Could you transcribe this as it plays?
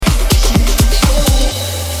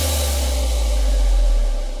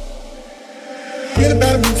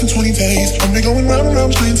120 days. I've been going round and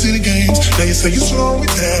round playing city games. Now you say you slow me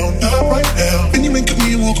down, not right now. Then you make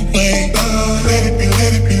me walk away. Let it be,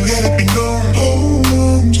 let it be, let it be known. Hold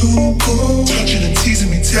on to go. Touching and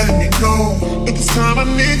teasing me, telling me no. But this time I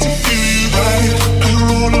need to feel you. Ride it,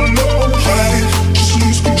 I'm all alone. Ride it, just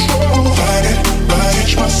lose control. Ride it,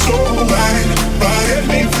 ride my soul. Ride it,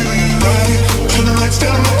 me feel you. Ride it, turn the lights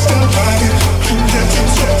down, ride it. I'm dead to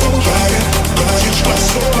toe. Ride it, my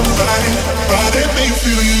soul. Ride it, me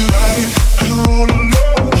feel you. Ride it, I'm all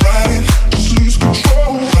alone. Ride it, just lose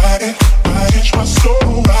control. Ride it, my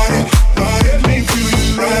soul. Ride it, me feel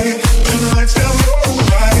you. Ride it, turn the lights down low.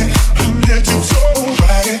 Ride it, I'm dead to toe.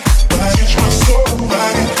 Ride it, my soul.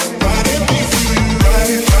 Ride it, me feel you.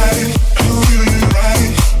 Ride it, I feel you. Ride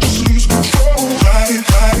it, just lose control. Ride it,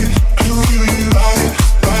 I feel you.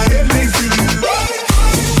 Ride it, me feel you. Ride it,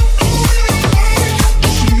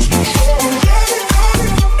 just lose control. Ride it,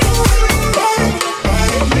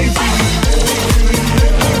 me feel you.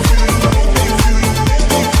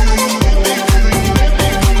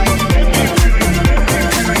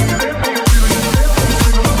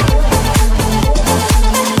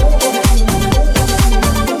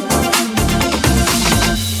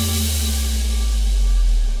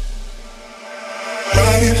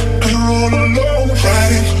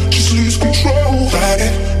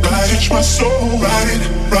 My soul, ride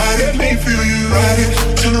it, me feel you, ride it,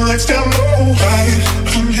 turn the lights down low, ride it,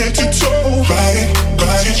 from head to toe, ride it,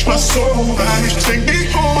 my soul, ride it, take me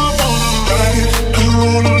home, I wanna ride it, I'm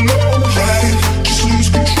all alone, ride it, just lose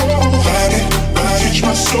control, ride it,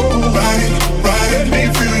 my soul, ride it, me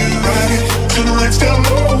feel you, ride it, turn the lights down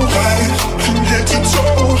low, ride it, from head to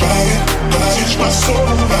toe, ride it, my soul,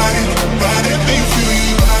 ride it, me feel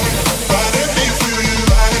you, ride it, me feel you,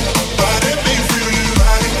 ride it, me feel you,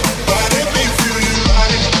 ride it.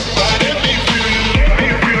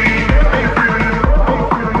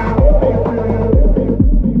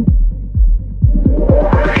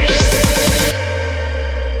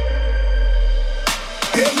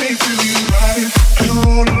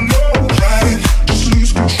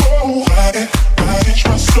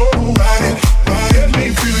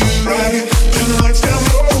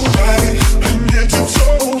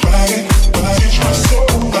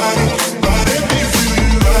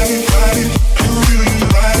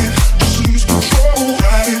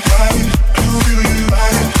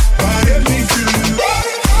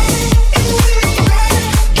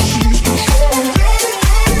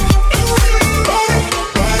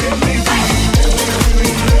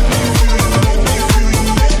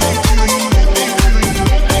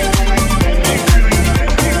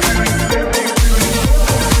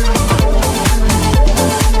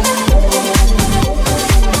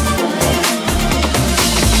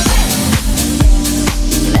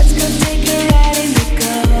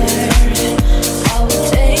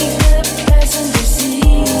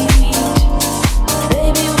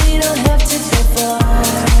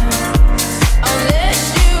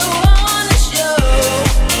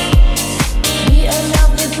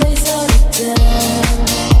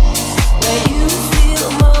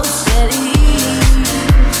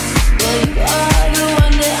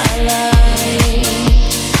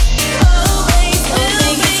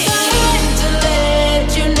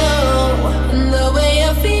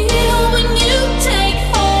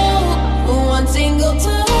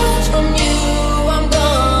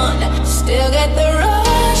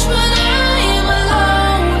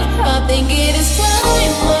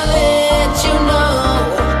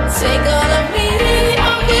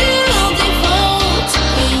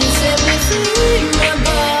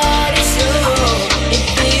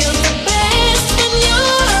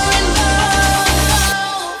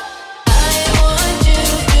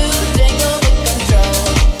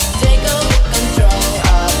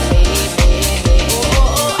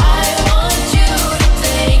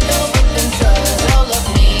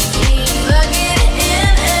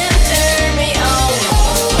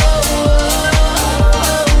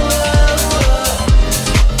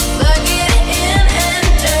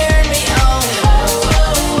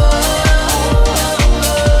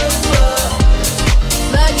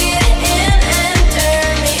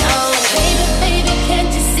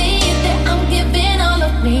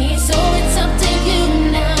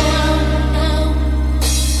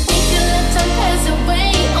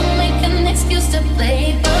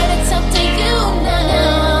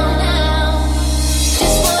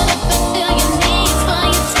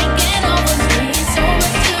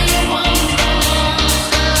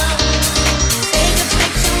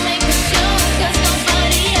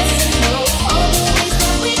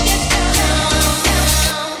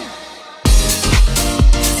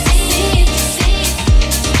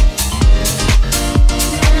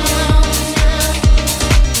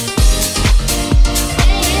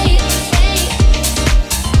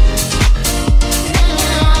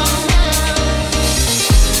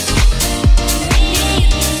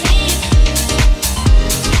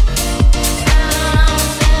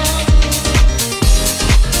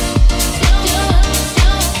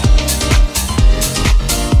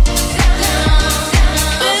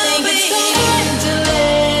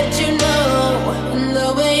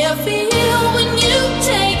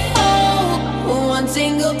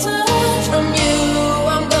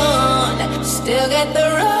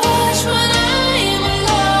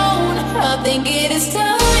 think it is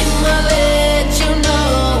time I let you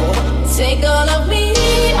know. Take all of me,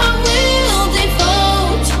 I will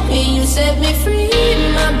devote. When you set me free,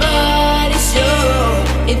 my body's sure.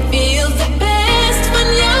 It feels the best when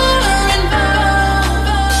you're involved.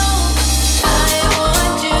 I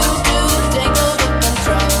want you to take over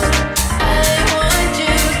control. I want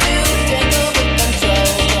you to take over control.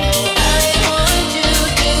 I want you to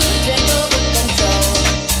take over control.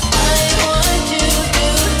 I want you to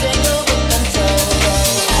take over control.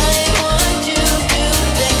 I want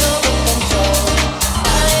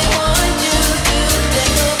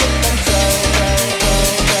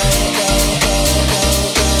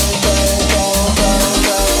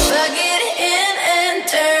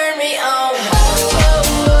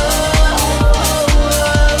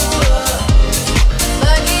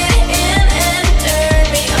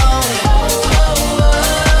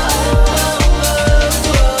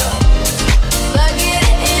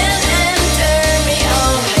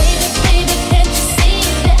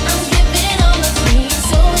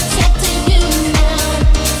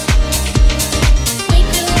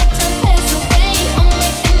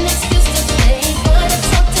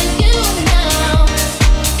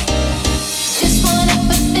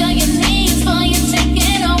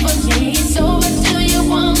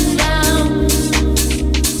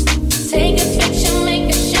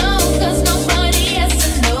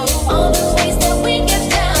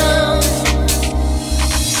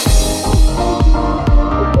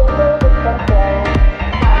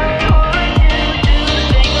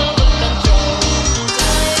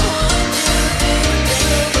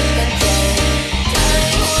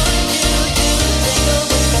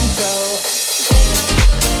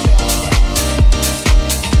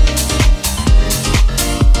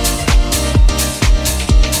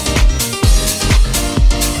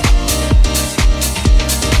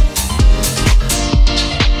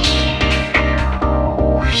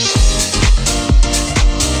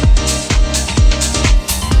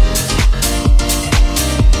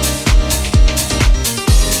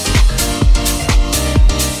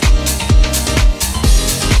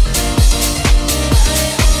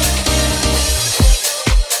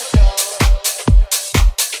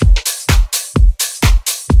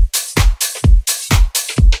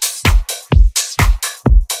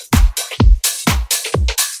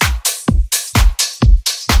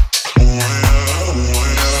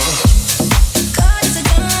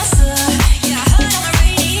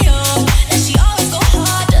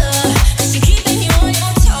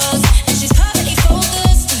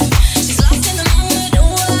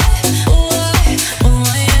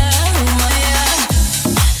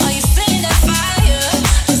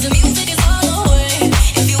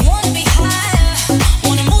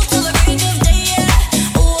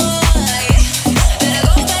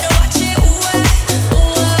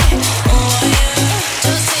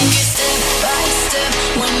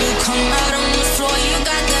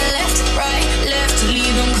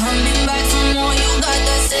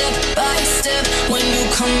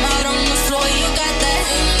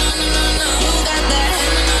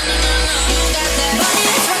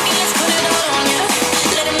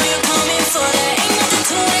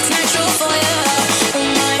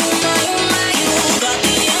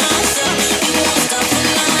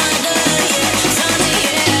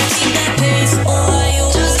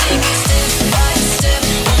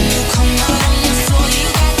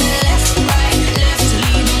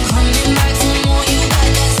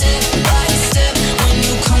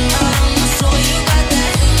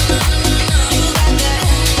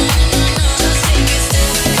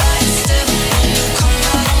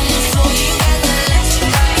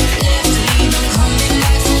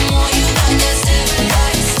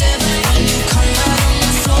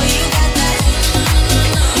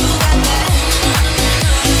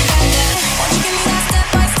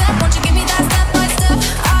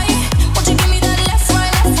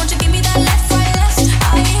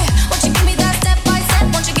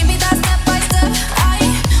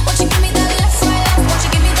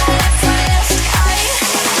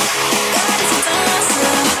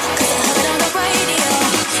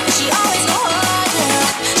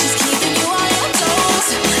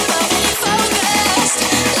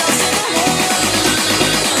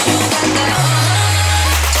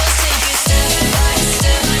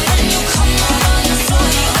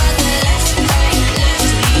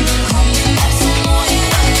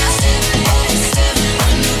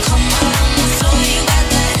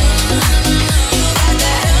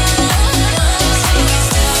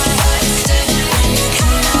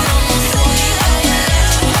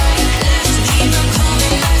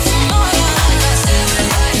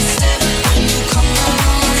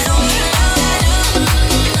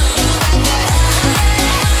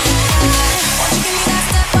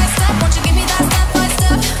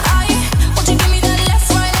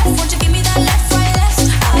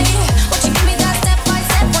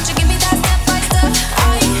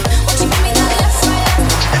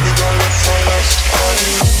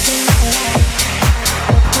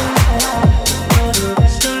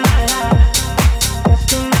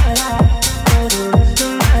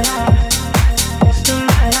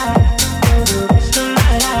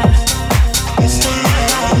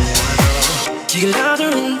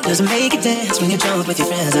does it make you dance when you jump with your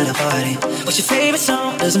friends at a party? What's your favorite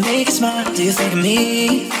song? Does it make you smile? Do you think of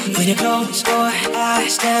me? When you close your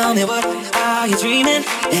eyes, tell me what are you dreaming?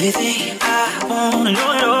 Everything I wanna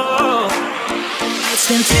know it all. It's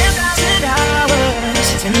been 10,000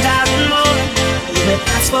 hours, 10,000 more. But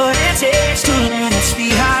that's what it takes to learn that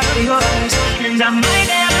sweetheart of yours. And I might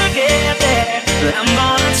never get there, but I'm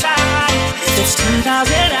gonna try. If it's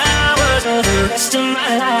 10,000 hours or the rest of my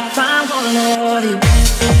life, I'm gonna love you.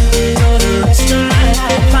 For the rest of my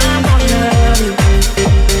life, I'm gonna love you.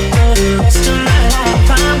 For the rest of my life,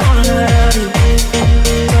 I'm gonna love you.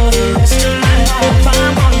 For the rest of my life,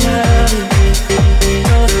 I'm gonna love you.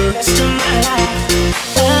 For the rest of my life,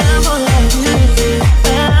 I'm gonna love you.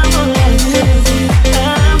 I'm gonna love you.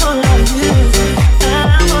 I'm gonna love you.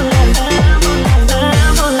 I'm gonna love you. I'm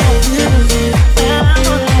gonna love you. I'm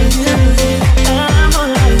gonna love you. I'm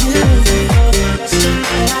gonna love you for the rest of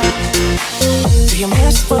my life. Do you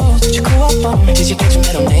miss the roads that you grew up on? Did you get your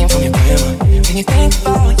middle name from your grandma? Can you think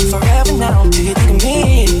about you forever now? Do you think of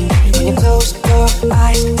me? When you close your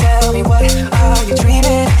eyes, tell me what are you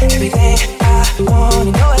dreaming? Everything I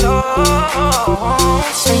wanna know it all.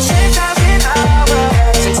 It's been 10,000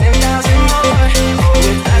 hours and 10,000 more.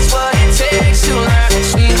 If that's what it takes to learn that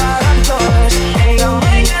sweetheart I'm yours. And I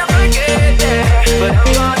might never get there, but I'm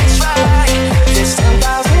gonna try. It's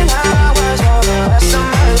 10,000 hours for the rest of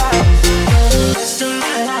my life. The rest of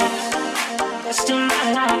my life. Rest of my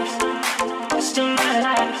life. Rest of my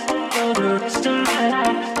life. For the rest of my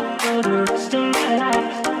life. For the rest of my life.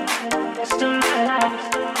 Rest of my life.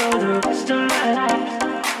 For the rest of my life.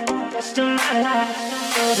 Rest of my life.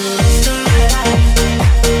 For the rest of my life.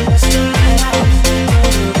 Rest of my life. For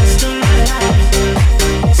the rest of my life.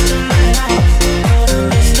 Rest of my life. For the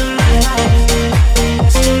rest of my life.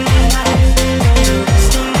 Rest of my life. For the rest of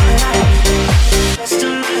my life. Rest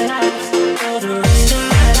of my life. For the rest of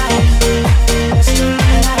my life. Rest of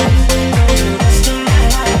my life. For the rest of my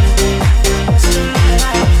life. Rest of my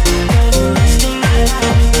life. For the rest of my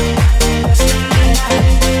life. Rest of my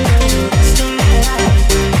life. For the rest of my life.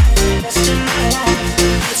 Rest of my life.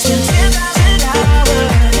 It's been 10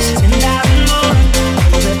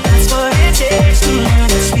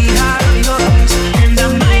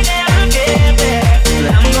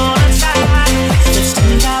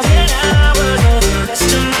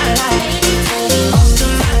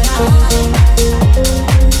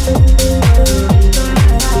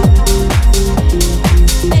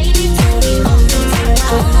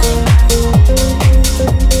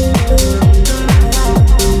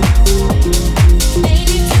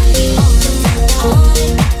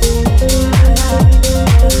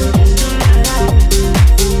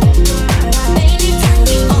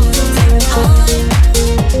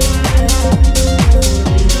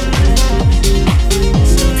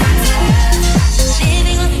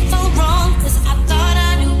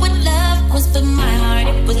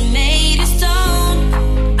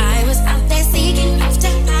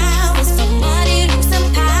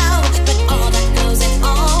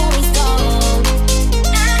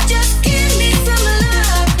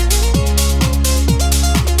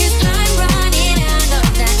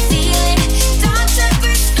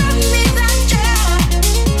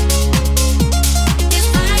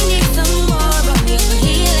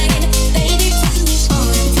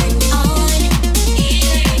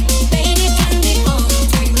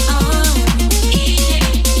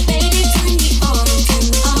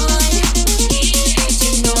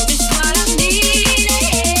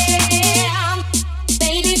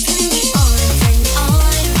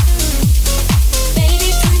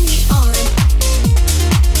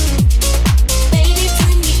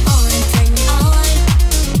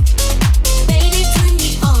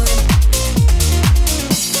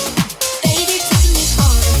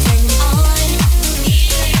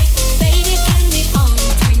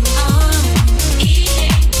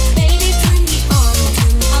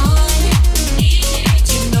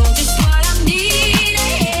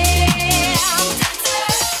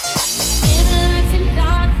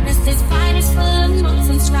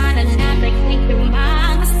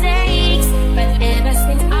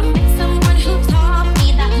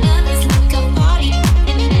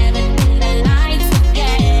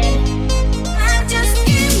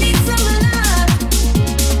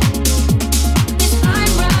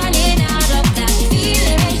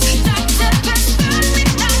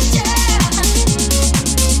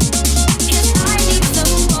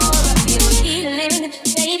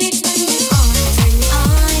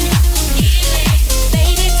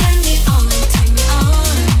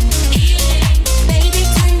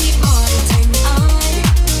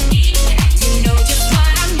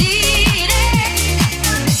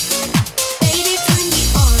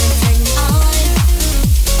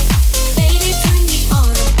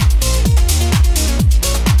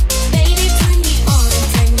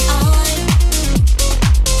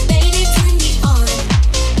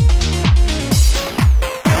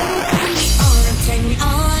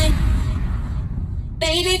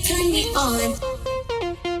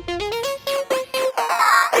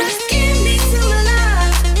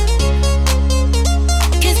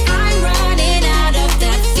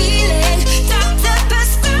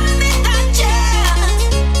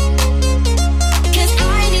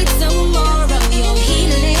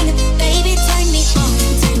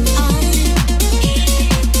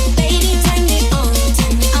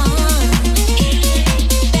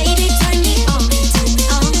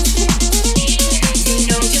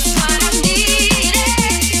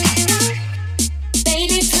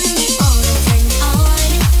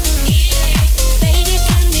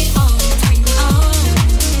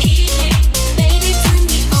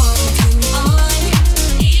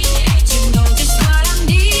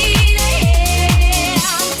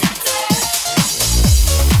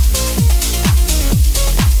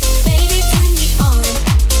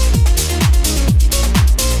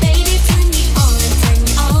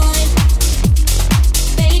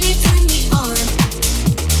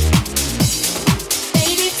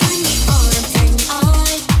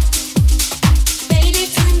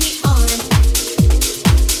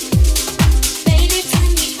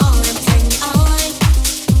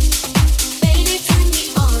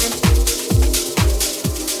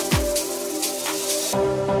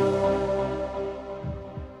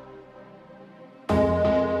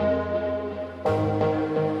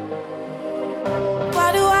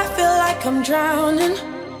 like I'm drowning,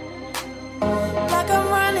 like I'm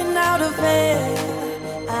running out of air.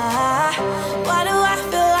 Why do I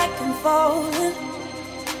feel like I'm falling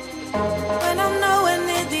when I'm nowhere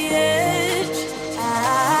near the edge?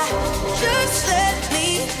 Just let me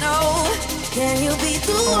know, can you be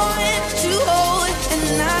the one to hold and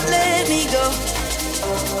not let me go?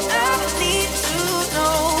 I need to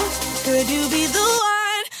know, could you be the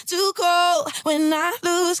one to call when I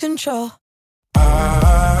lose control?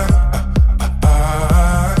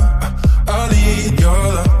 I need your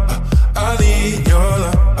love. I need your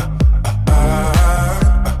love.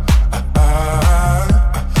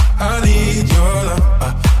 I need your love.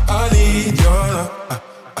 I need your love.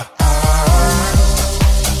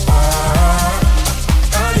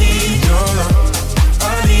 I need your love. I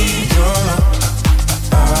need your love.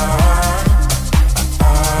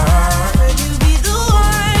 Could you be the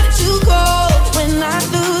one to call when I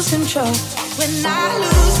lose control? When I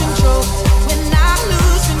lose control. When I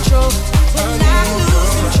lose control. When I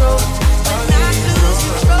lose control. When I lose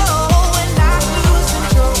control. When I lose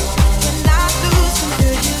control. When I lose control.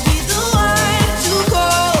 Could you be the one to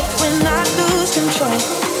call when I lose control?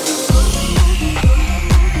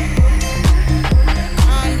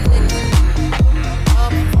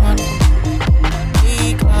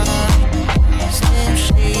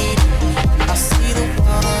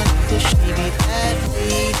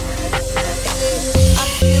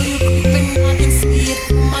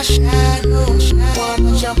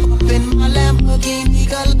 Jump up in my Lamborghini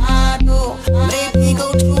Gallardo. Maybe go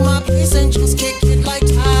to my place and just kick it like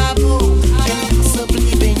Tabu. Can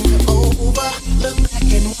possibly bend you over. Look back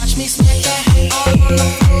and watch me smack that all on the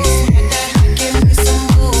floor. Smack that, give me some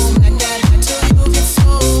more. Smack that till you get so.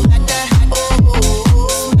 Smack that, oh.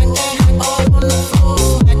 Smack that all on the floor.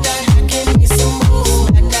 Smack that, give me some more.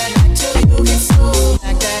 Smack that till you get so.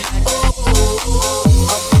 Smack that, oh.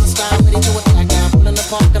 Up on the style, ready to attack now. Pulling the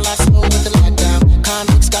parking lot slow with the lockdown.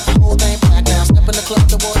 Convicts got the whole thing black now. Step in the club,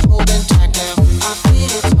 the boys holding tack now. I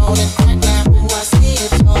feel it all in crack now. Ooh, I see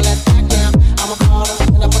it all that back now. I'm a caller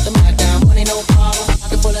and I put the mat down. Money no problem, I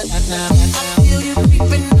can pull it out now. I feel you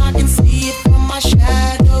creeping, I can see it from my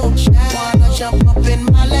shadow. Wanna jump up in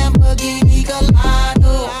my Lamborghini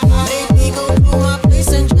Gallardo. Maybe go to my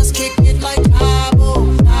place and just kick it like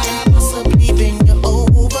Cabo. Can possibly bend you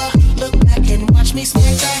over. Look back and watch me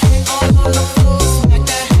smack that all on the floor. Smack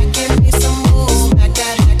that, give me some more. Smack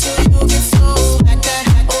that till you get so. Smack that,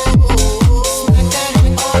 oh. Smack that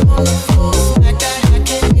all on the floor. Smack that,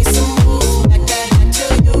 give me some more. Smack that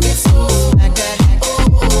till you get so. Smack that,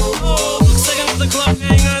 oh. Looks like another club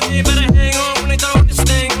hanger. They better hang on when they throw this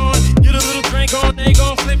thing on. Get a little drink on, they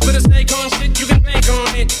gon' flip with a snake on shit. You can bank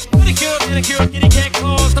on it. Pedicure, manicure, kitty cat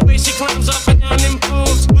claws. The way she climbs up and down them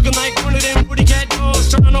poles, looking like one of them booty cat dolls.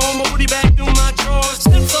 Trying to hold my booty back through my drawers.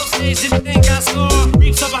 Steps off stage, didn't think I saw.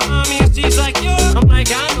 Reaps up behind me and she's like, yo. I'm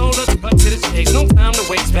like, I know, let's cut to the chase. No time to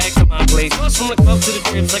waste, back to my place. Bus from the club to the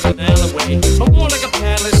cribs like a mile away. I'm more like a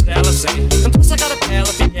palace, Dallas saying. And plus I got a pal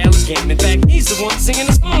if he Dallas game. In fact, he's the one singing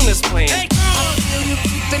the song that's playing. Hey, I feel you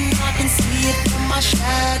creeping, I can see it from my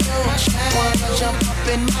shadow. Wanna jump up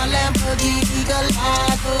in my Lamborghini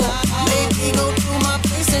Gallardo. Maybe go to my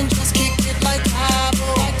place and just kick it like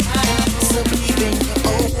Cabo. Can possibly bend you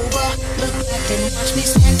over. Look back and watch me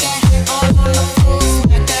smack that all on the floor.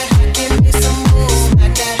 Smack that, give me some more.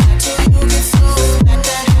 Smack that till you get so. Smack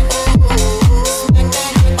that, oh. Smack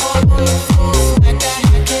that all on the floor. Smack that,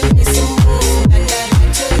 give me some more. Smack that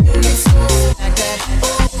till you get so. Smack that,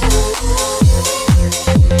 oh.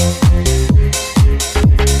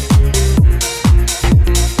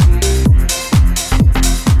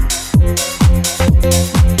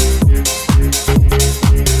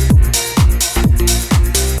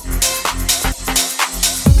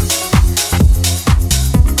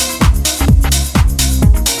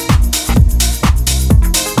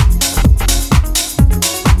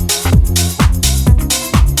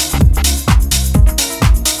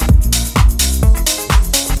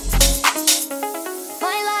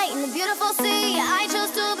 My light in the beautiful sea, I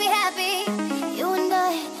chose to be happy. You and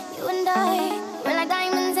I, we're like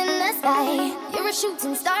diamonds in the sky. You're a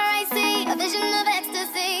shooting star, I see, a vision of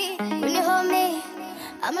ecstasy. When you hold me,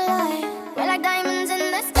 I'm alive. We're like diamonds in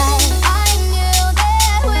the sky. I knew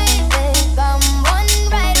that we'd become one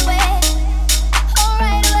right away. Oh,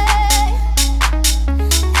 right away.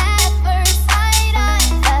 At first sight, I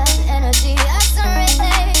felt energy of sun rays.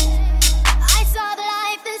 I saw the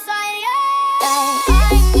life inside you.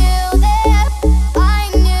 I knew that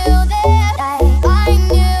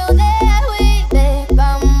we'd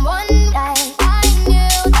become one. I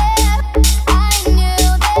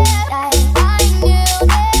knew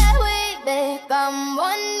that we'd become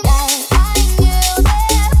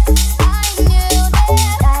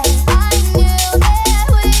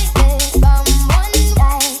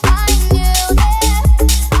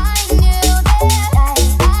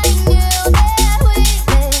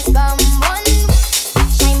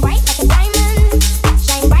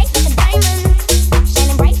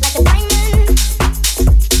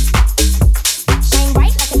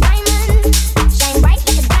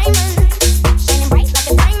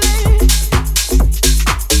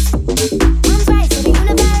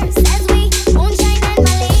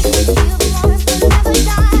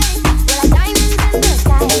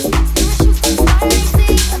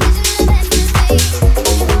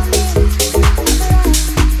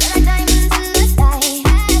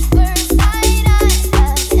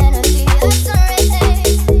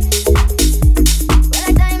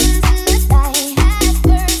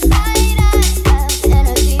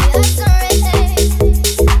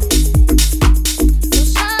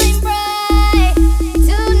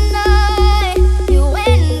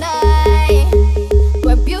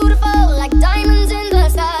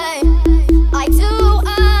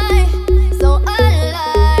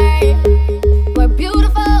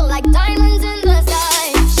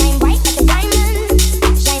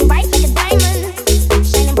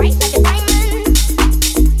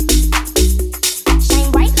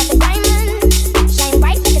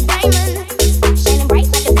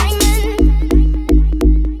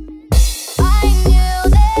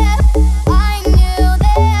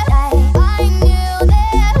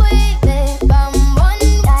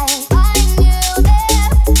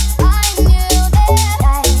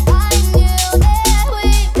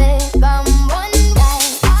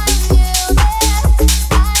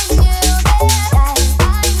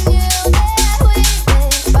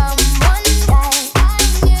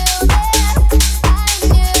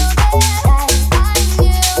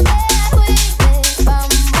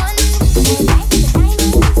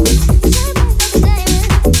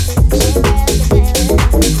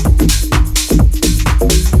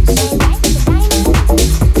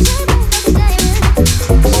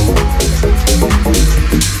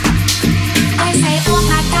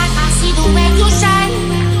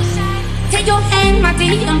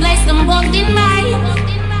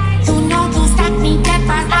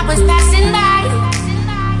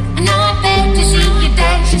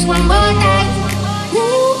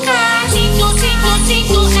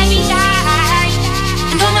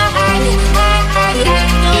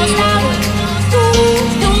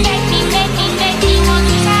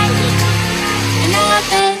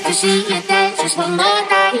to see you dance just one more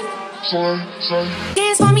time.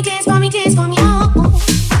 Dance for me, dance for me, dance for me, oh.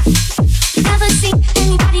 Never seen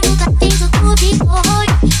anybody do the things you do before.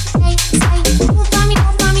 Hey, say, move for me,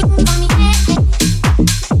 move for me, move for me, hey, hey.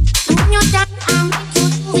 And when you're done, I'm ready to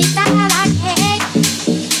do it that I like,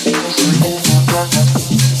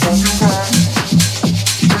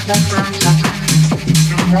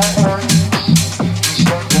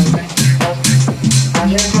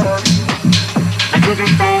 I couldn't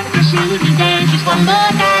stop to see you dance just one more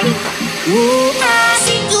time. I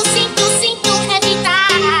see you every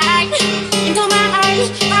time into my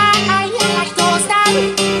eyes.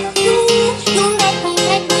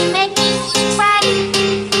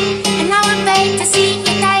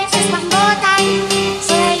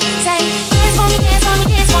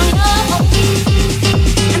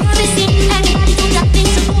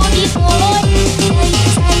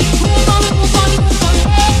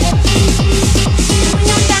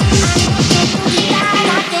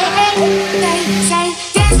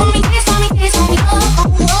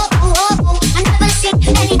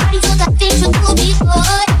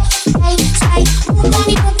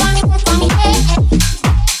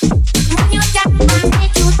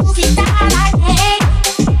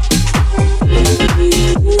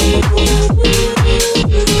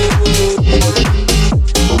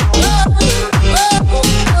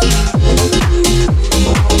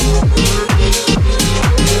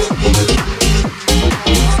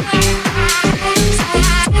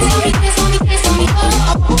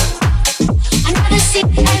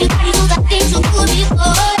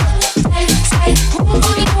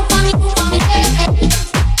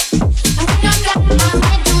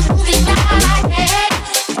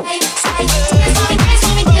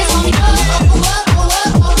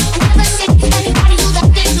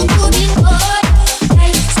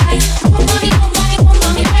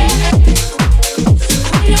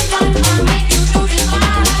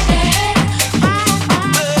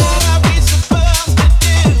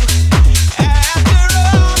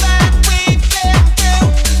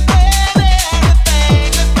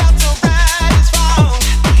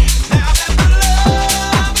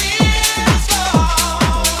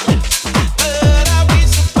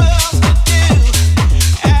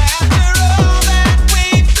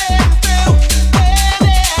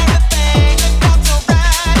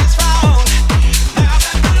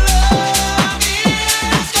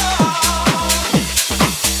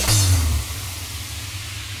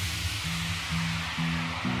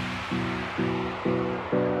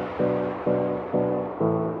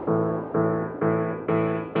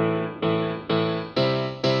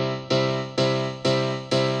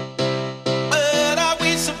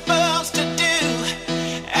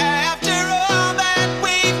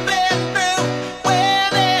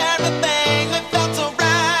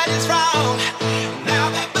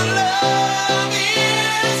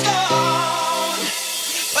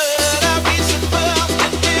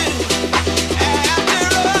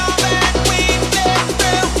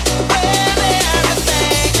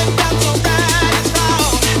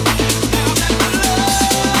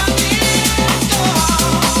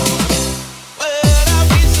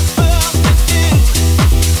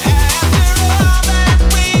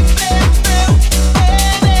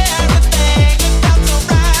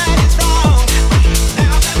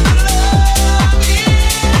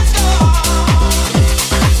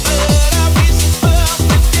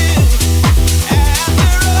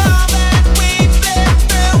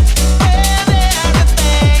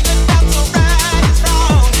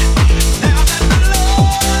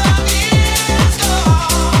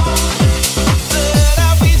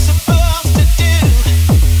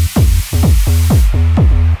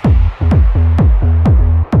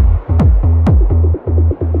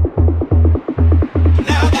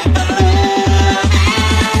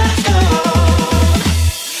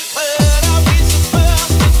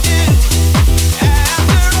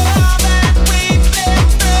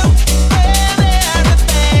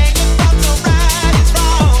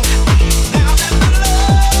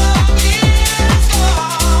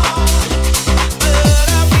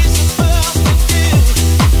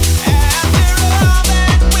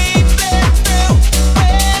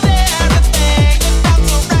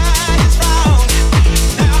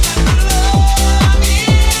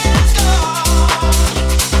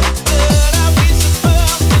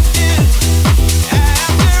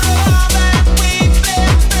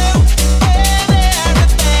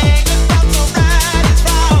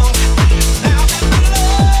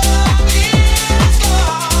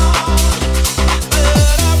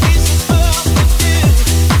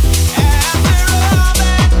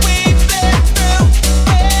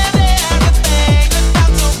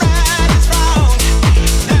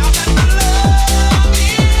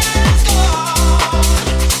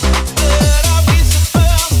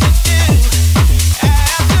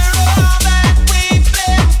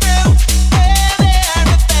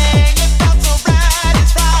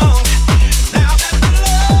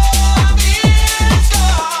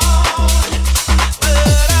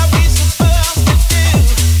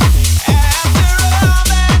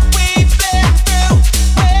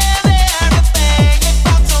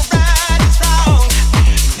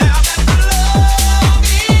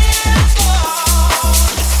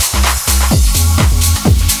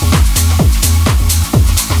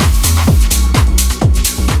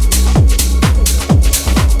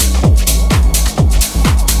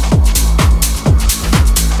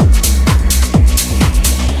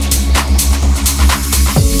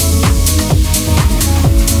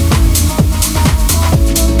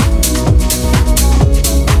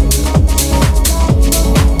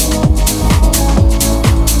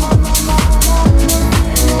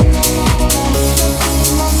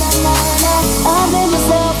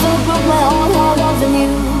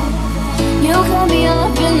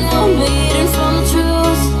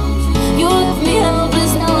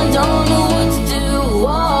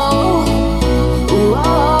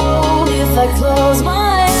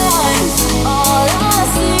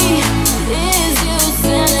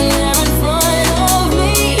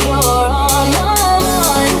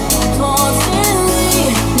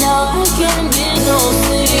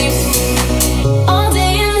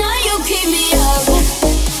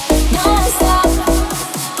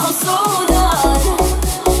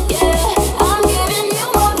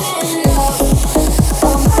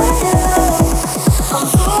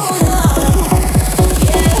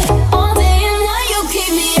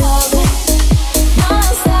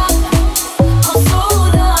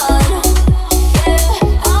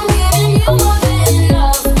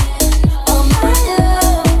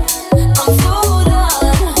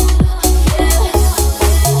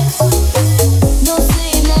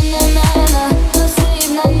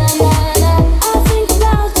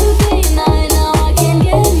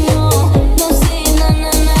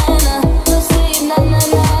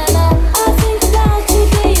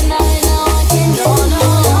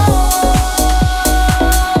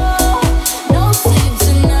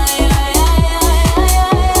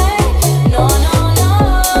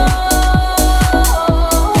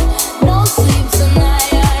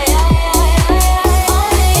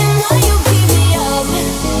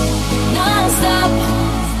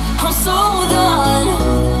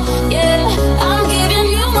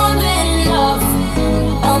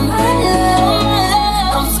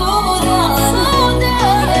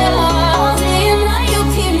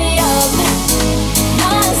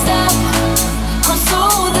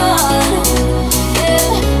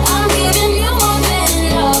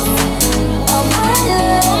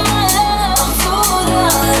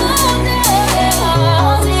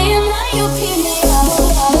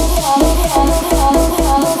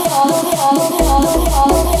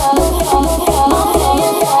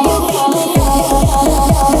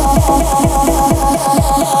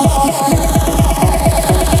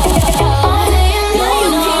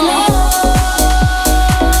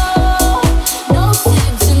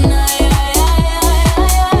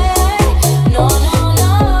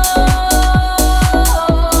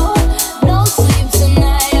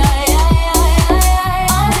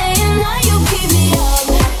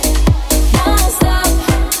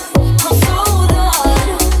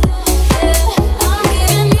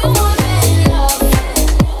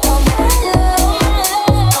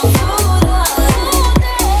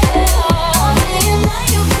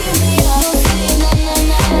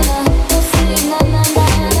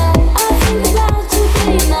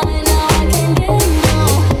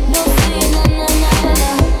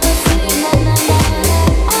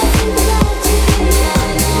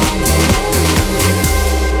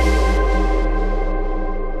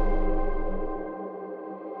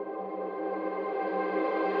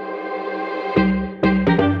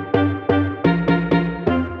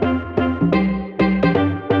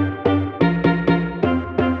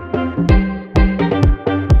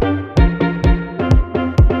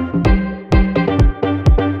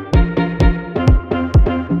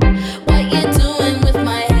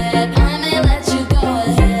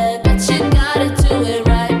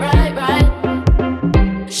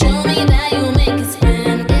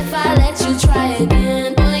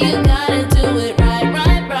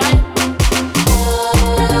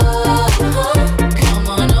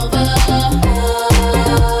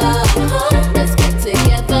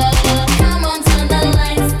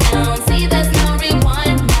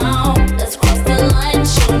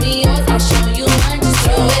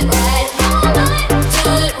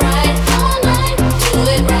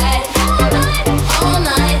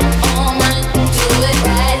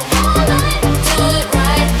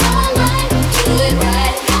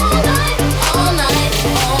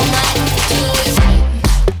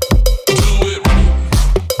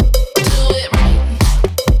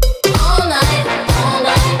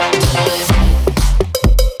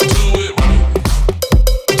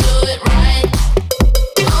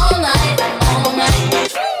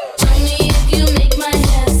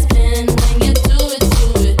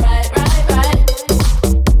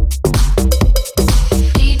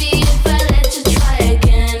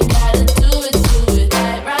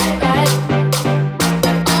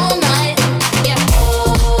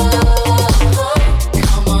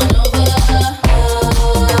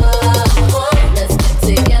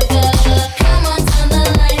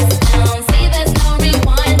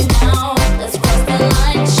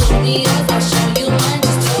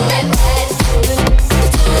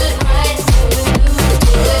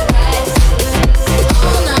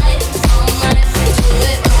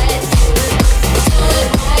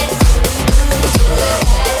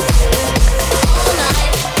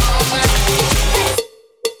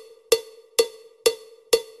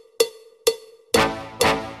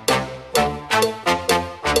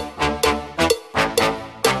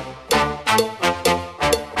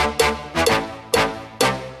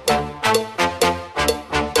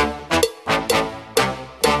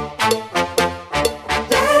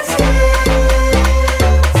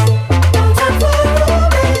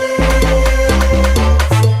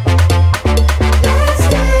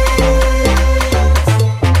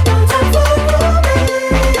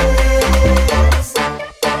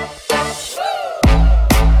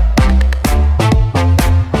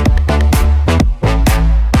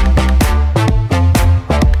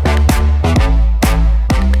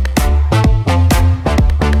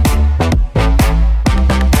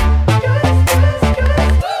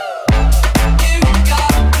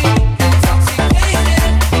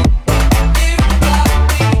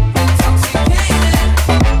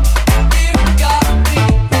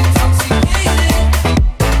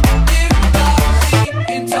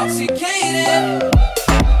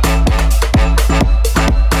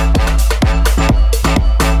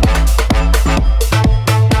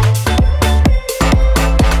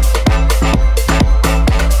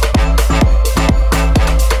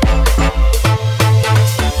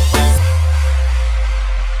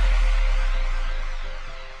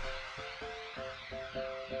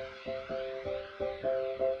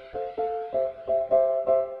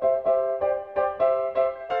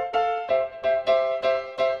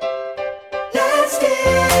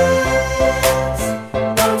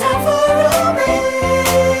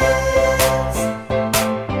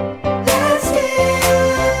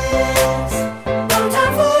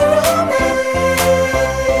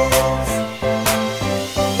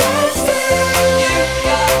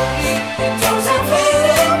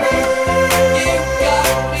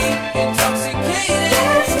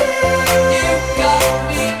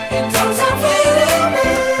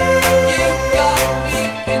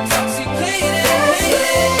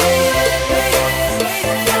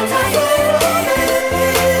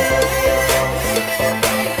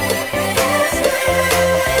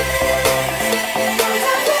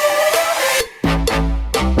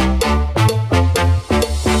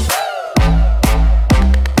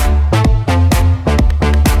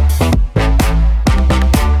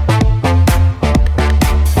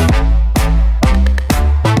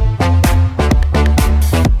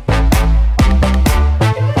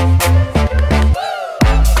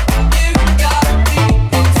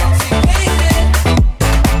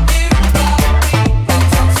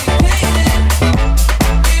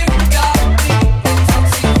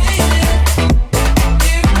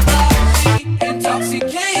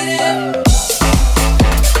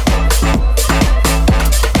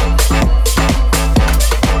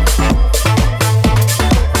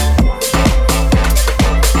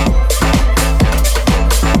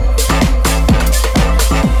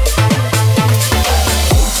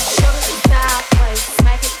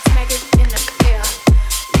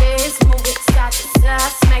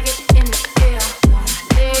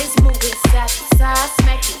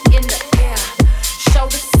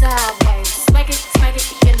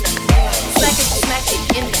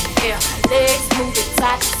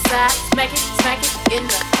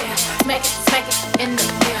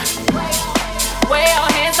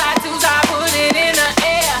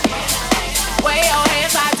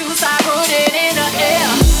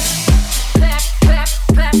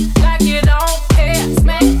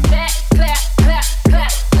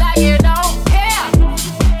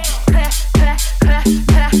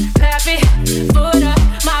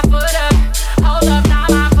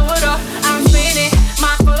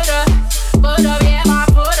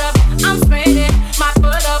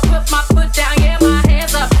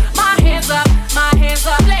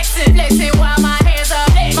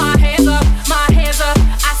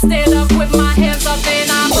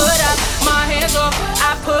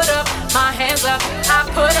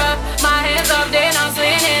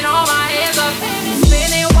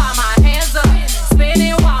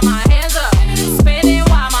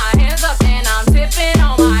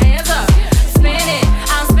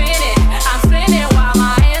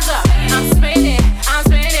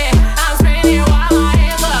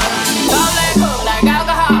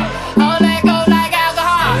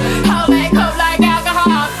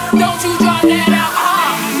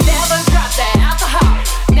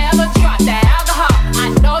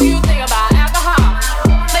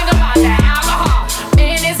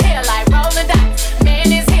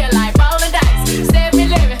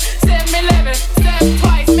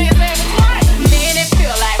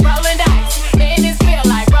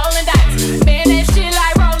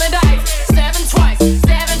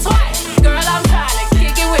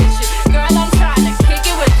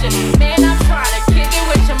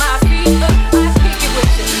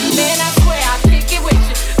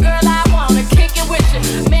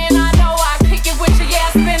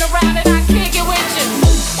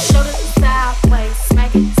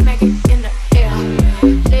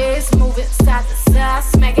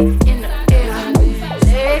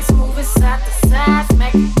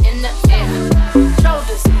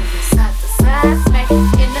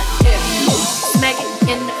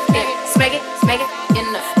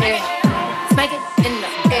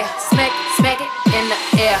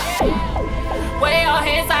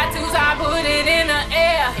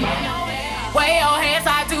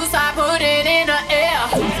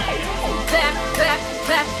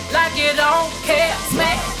 don't care.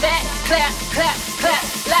 Smack that, clap, clap, clap,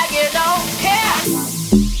 like you don't care.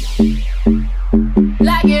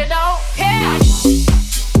 Like you don't care.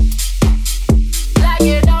 Like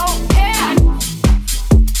you don't care.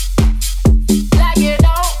 Like you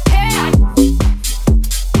don't care.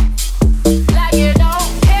 Like you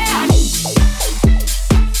don't care.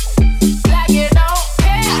 Like you don't care. Like you don't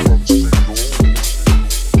care.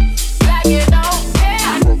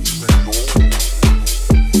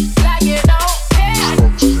 Like you don't care.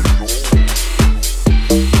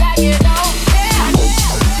 Like you don't care.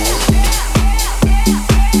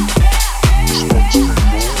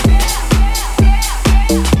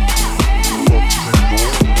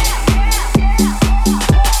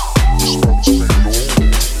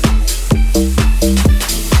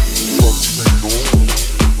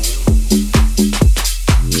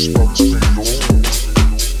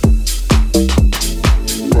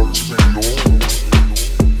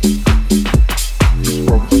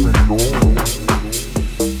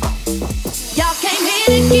 Y'all came here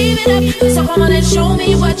to give it up, so come on and show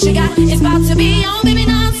me what you got. It's about to be on, baby,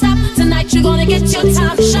 non-stop. Tonight you're gonna get your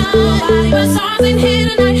time to shine. Body with stars in here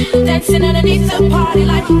tonight, dancing underneath the party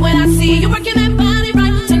light. When I see you working that body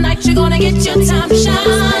right, tonight you're gonna get your time to shine.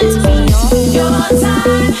 Your time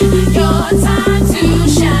to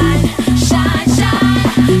shine. Shine,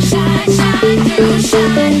 shine, shine, shine through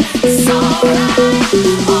shine. It's alright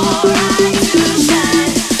to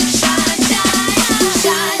shine. Shine, shine,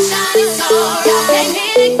 shine, shine, it's alright. Y'all came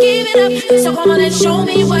here to give it up, so come on and show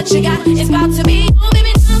me what you got. It's about to be on,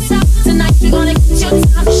 baby, non-stop. Tonight you're gonna get your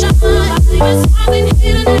time to shine. Body with stars in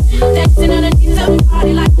here tonight, dancing underneath the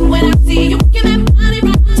party light. When I see you working that body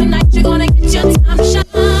right, tonight you're gonna get your time to shine.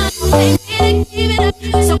 Came here to give it up,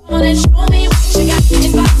 so come on and show me what you got.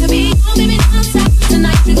 It's about to be on, baby, non-stop.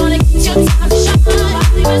 Tonight you're gonna get your time to shine.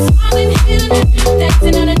 Body with stars in here tonight,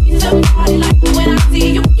 dancing underneath the party light. When I see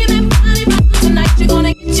you working that body right, tonight you're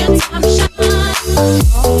gonna get your time to shine.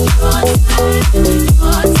 Your time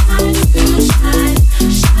to shine.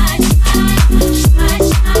 Shine, shine, shine,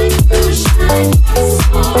 shine through shine. It's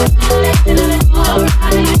alright. When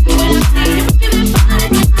I see you working that body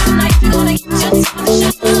right, tonight you're gonna get your time to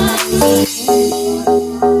shine.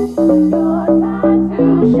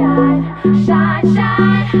 Shine,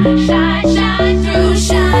 shine, shine, shine through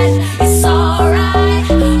shine. It's alright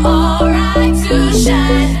to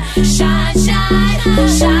shine. Shine, shine,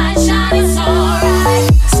 shine, shine, it's alright.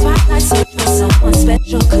 Spotlight so for someone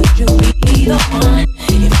special, could you be the one?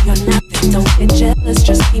 If you're not, then don't get jealous,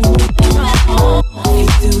 just keep moving on. You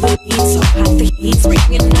do the beat, so hot the heat's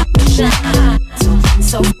bringing out the shine. So clean,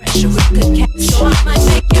 so fresh, you're a good catch, so I might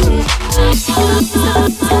make you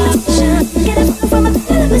get it from a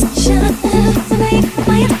television. So now you got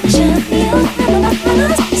my attention. You don't have no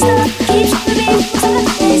more stuff. Keep the beat so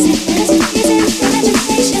crazy, 'cause it's easy with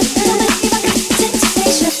imagination. And I keep on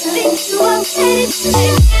sensation. Think you are ready to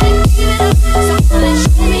take it up. So come and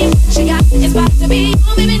show me what you got. It's about to be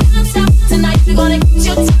on, baby, non-stop. Tonight you're gonna get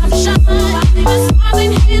your time to shine. Body with stars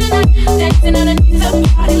in here tonight, dancing underneath the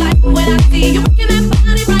party light. When I see you working that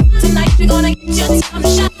body right, tonight you're gonna get your time to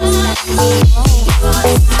shine. Your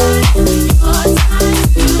time to shine.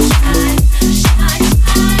 Shine,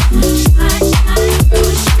 shine, shine, shine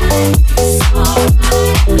through shine. It's alright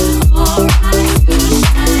to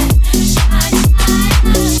shine. Shine, shine,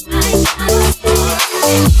 shine, shine, it's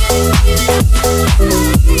alright.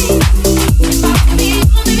 It's about to be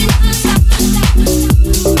on, baby, non-stop.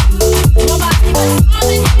 Nobody but stars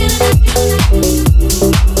in here tonight.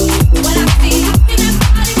 When I see you in that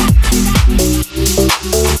body right.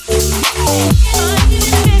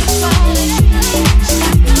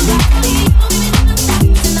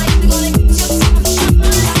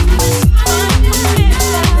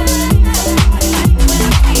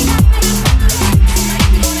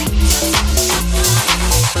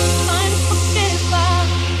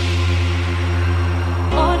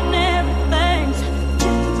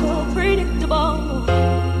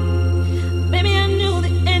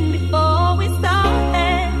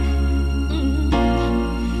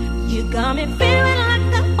 Got me feeling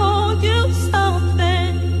like I owe you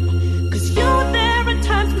something. 'Cause you were there at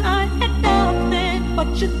times when I had nothing, but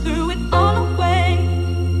you threw it all away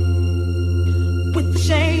with the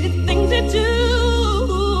shady things you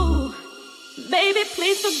do. Baby,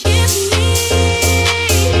 please forgive me.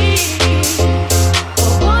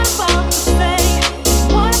 But what about the say?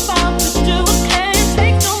 What about the do? I can't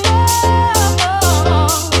take no more.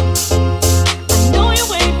 I know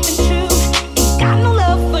you're waiting true. Ain't got no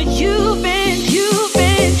love for you.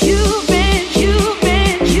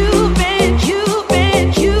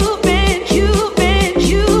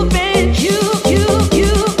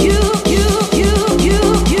 You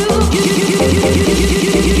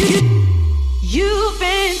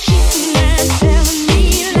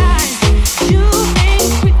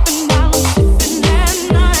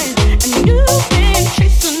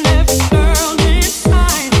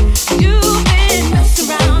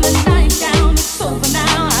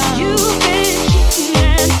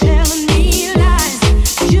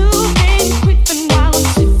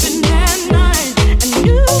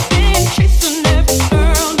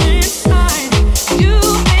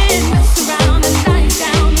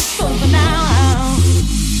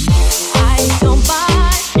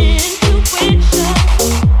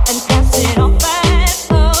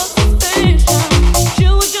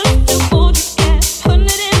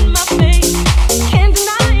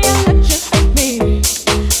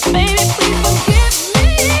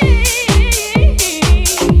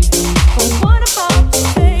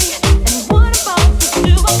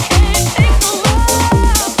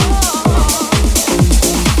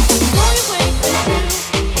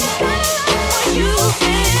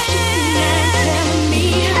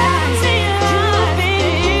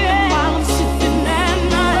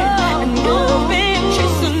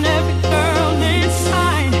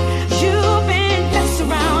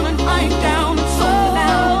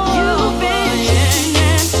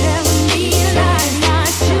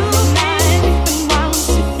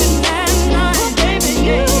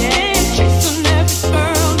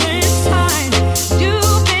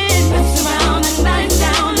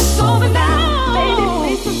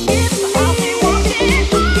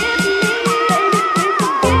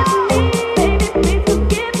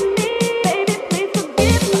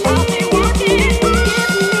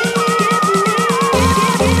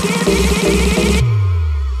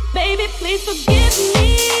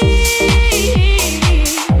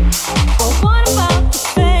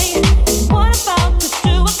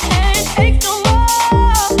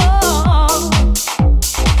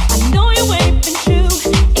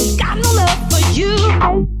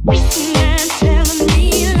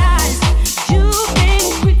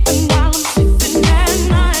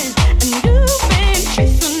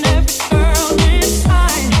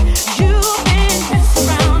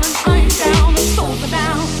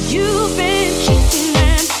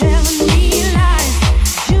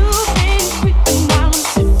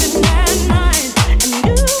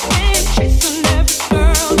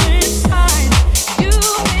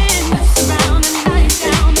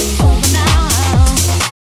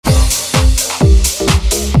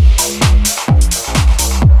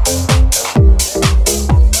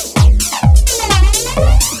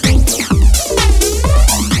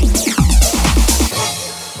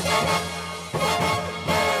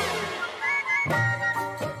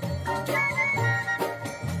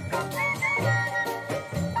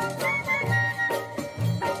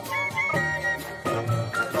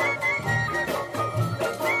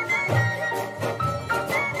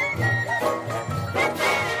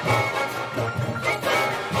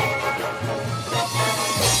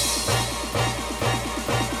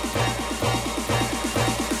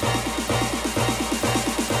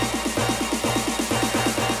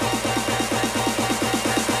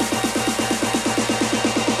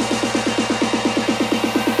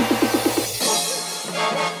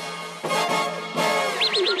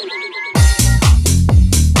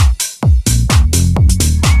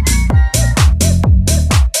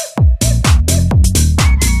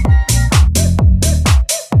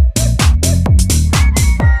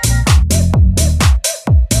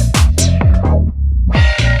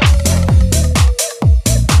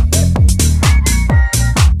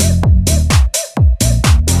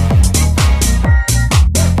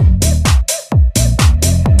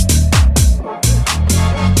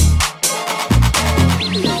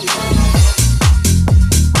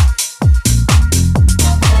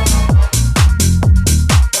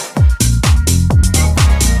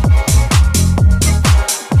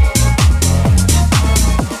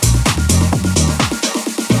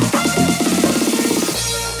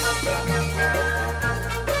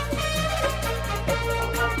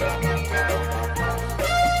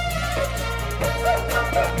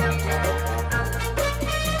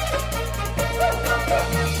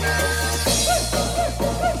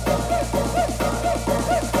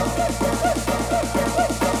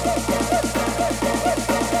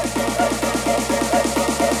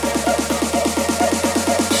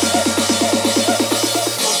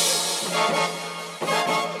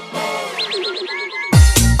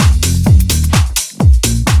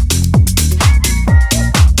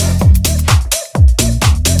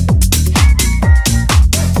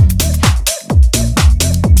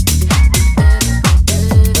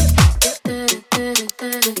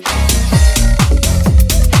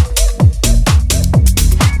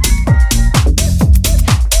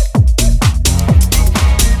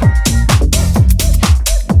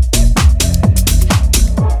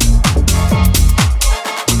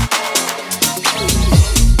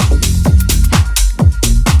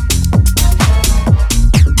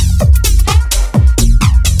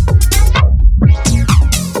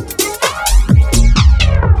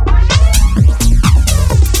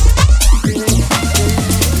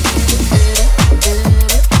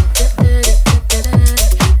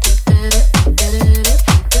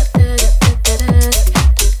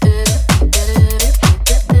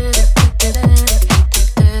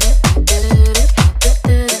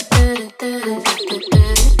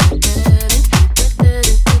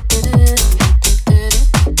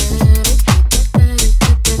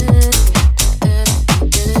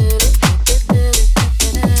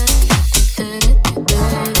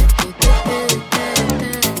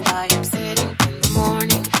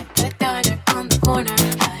corner.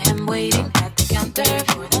 I am waiting at the counter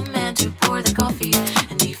for the man to pour the coffee,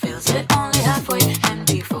 and he fills it only halfway. And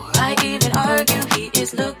before I even argue, he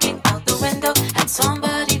is looking out the window at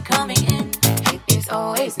somebody coming in. It is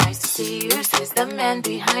always nice to see you, says the man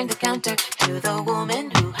behind the counter to the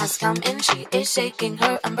woman who has come in. She is shaking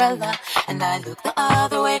her umbrella, and I look the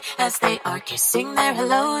other way as they are kissing their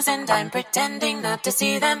hellos, and I'm pretending not to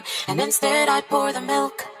see them, and instead I pour the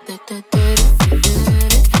milk.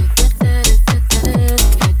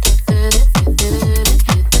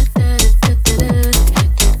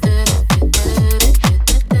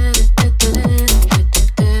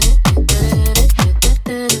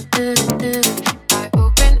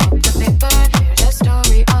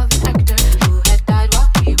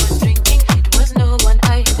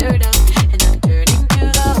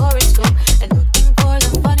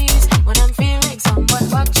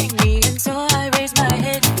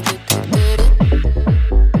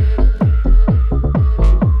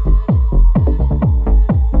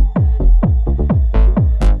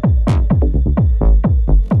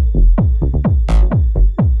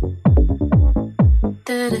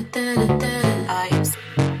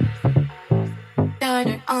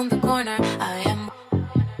 On the corner, I am,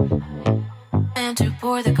 and to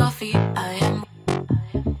pour the coffee, I am.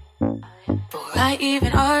 Before I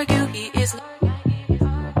even argue, he is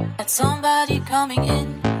at somebody coming in.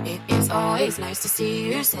 It is always nice to see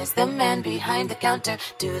you, says the man behind the counter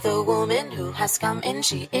to the woman who has come in.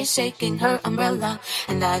 She is shaking her umbrella,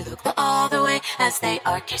 and I look the other way as they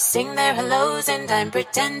are kissing their hellos, and I'm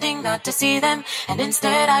pretending not to see them, and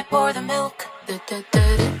instead I pour the milk.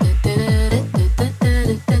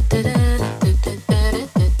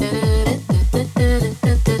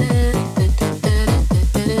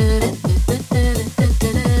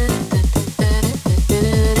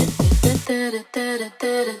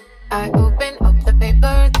 I open up the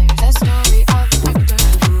paper, there's a story of an actor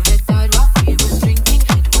who had died while he was drinking.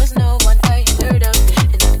 It was no one I had heard of,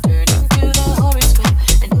 and I'm turning to the horoscope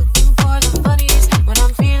and looking for the funnies when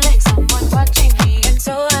I'm feeling someone watching me, and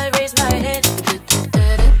so I raise my head.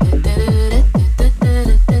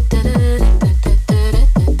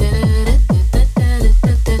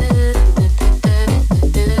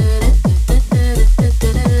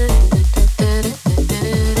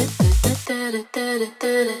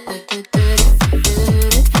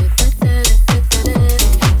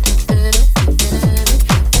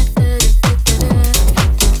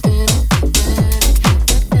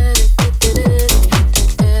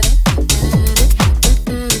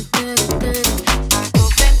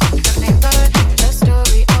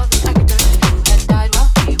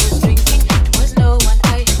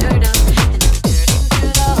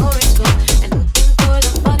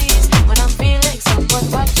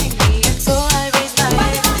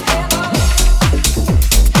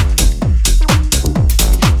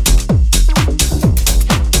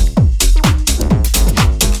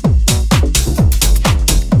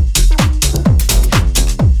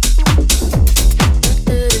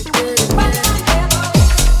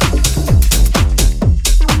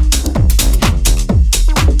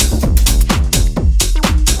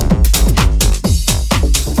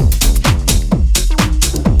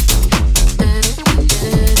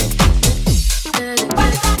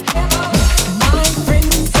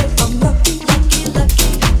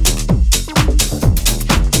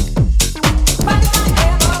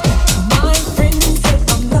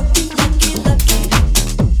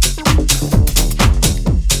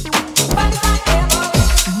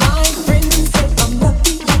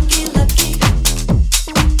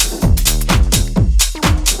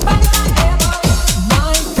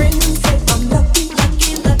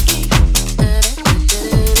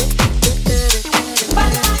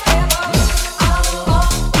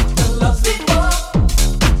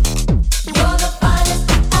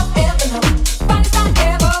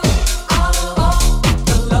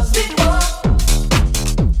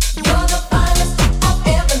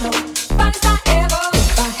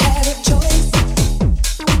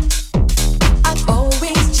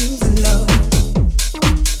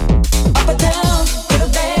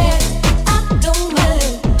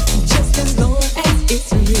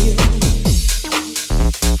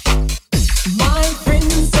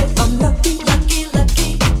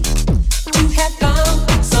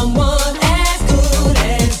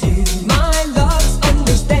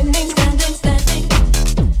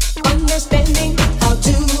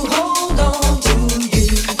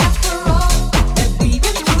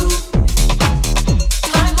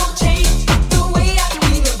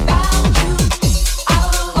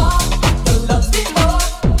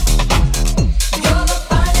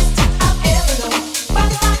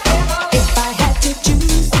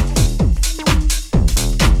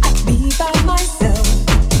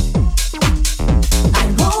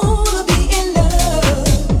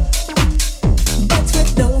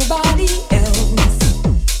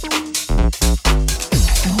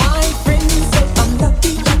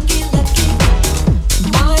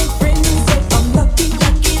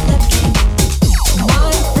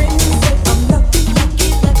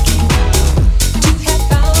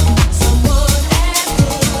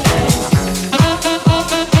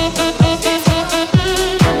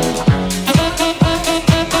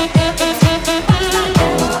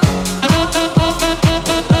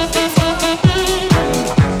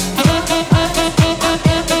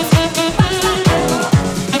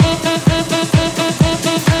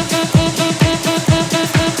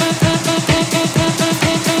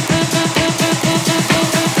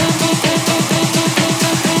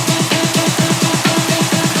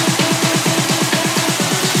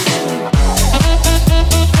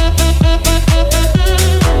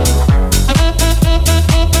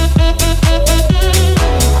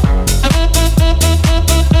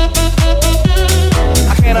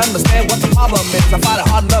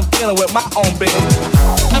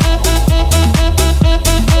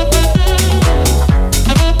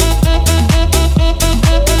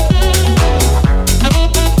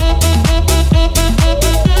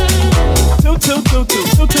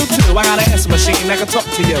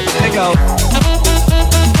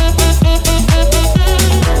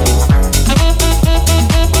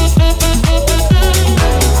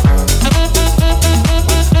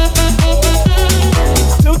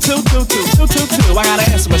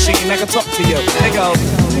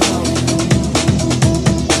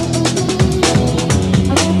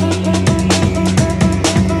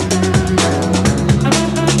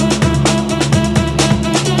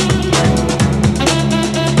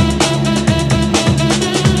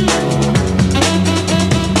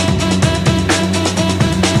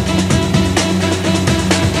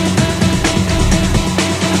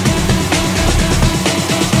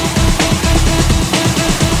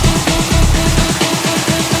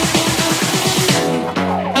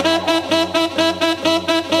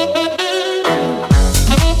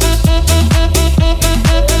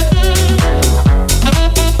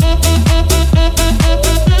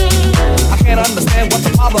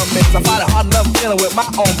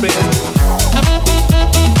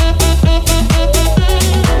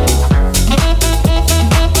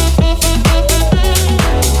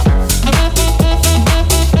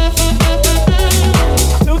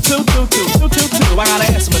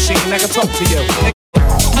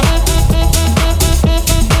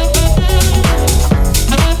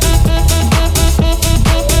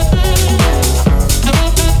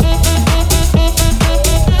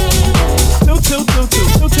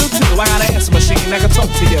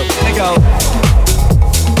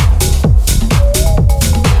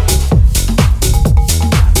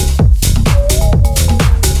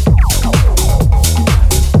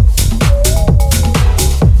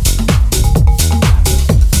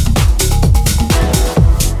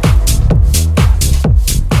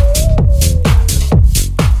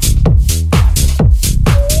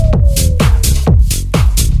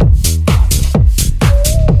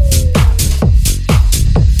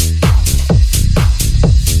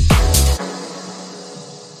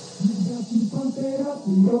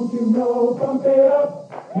 Don't you know, pump it up.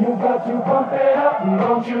 You've got to pump it up.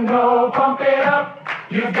 Don't you know, pump it up.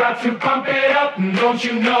 You've got to pump it up. Don't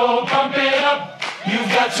you know, pump it up.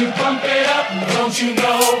 You've got to pump it up. Don't you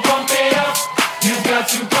know, pump it up. You've got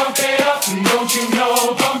to pump it up. Don't you know,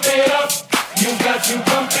 pump it up. You've got to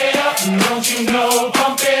pump it up. Don't you know, pump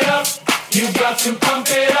it up. You've got to pump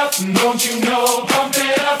it up. Don't you know, pump it up. You've got to pump it up. Don't you know, pump it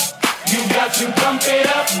up. You've got to pump it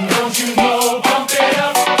up. Don't you know, pump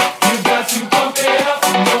it up. You've got to pump it up.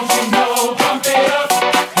 Don't you know, pump it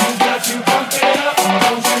up. You've got to pump it up. Don't you know, pump it up. You've got to pump it up.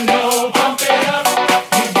 Don't you know, pump it up.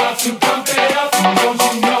 You've got to pump it up. Don't you know, pump it up. You've got to pump it up. Don't you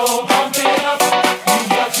know, pump it up. You've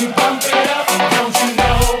got to pump it up. Don't you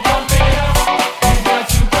know, pump it up. You've got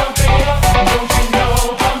to pump it up. Don't you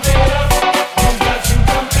know, pump it up. You've got to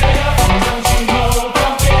pump it up. Don't you know,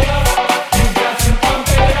 pump it up. You've got to pump it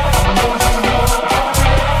up.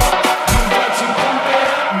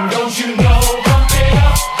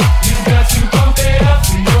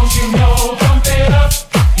 Don't you know, pump it up. You've got to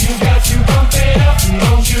pump it up. Don't you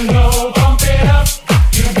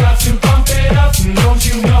know, pump it up.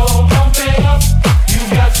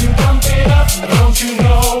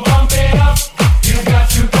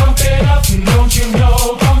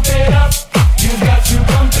 You've got to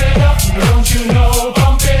pump it up. Don't you know,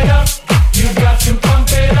 pump it up. You've got to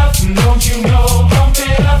pump it up.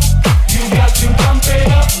 Don't you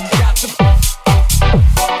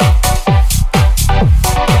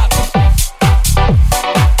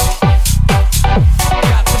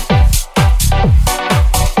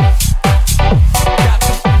pump it up. You've got to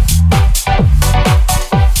pump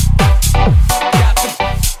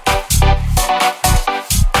it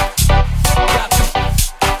up.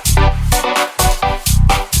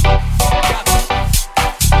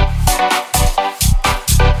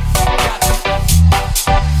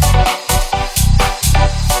 Don't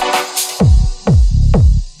you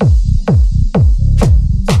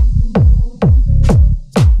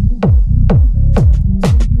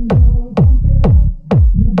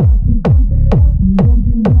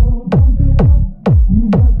know, pump it up. You've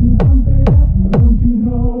got to pump it up. Don't you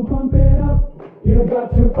know, pump it up. You've got to pump it up. Got to You've got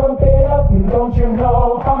to pump it up, don't you know,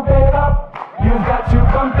 pump it up. You've got to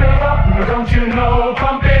pump it up, don't you know, pump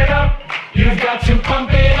it up. You've got to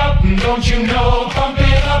pump it up, don't you know, pump it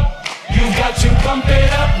up. You've got to pump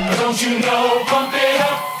it up, don't you know, pump it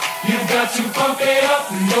up. You've got to pump it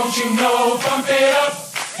up, don't you know, pump it up.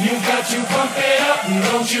 You've got to pump it up,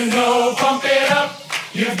 don't you know, pump it up.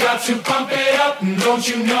 You've got to pump it up, don't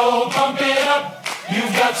you know, pump it up.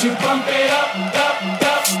 You've got to pump it up, up, up,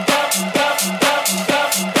 up, up, up.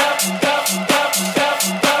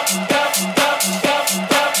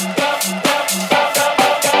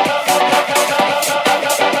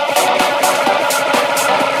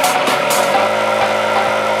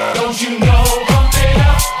 Don't you know, pump it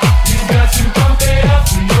up. You've got to pump it up.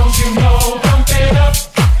 Don't you know, pump it up.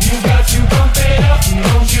 You've got to pump it up.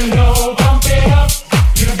 Don't you know, pump it up.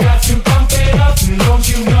 You've got to pump it up. Don't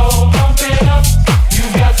you know, pump it up.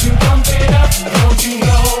 You've got to pump it up. Don't you know?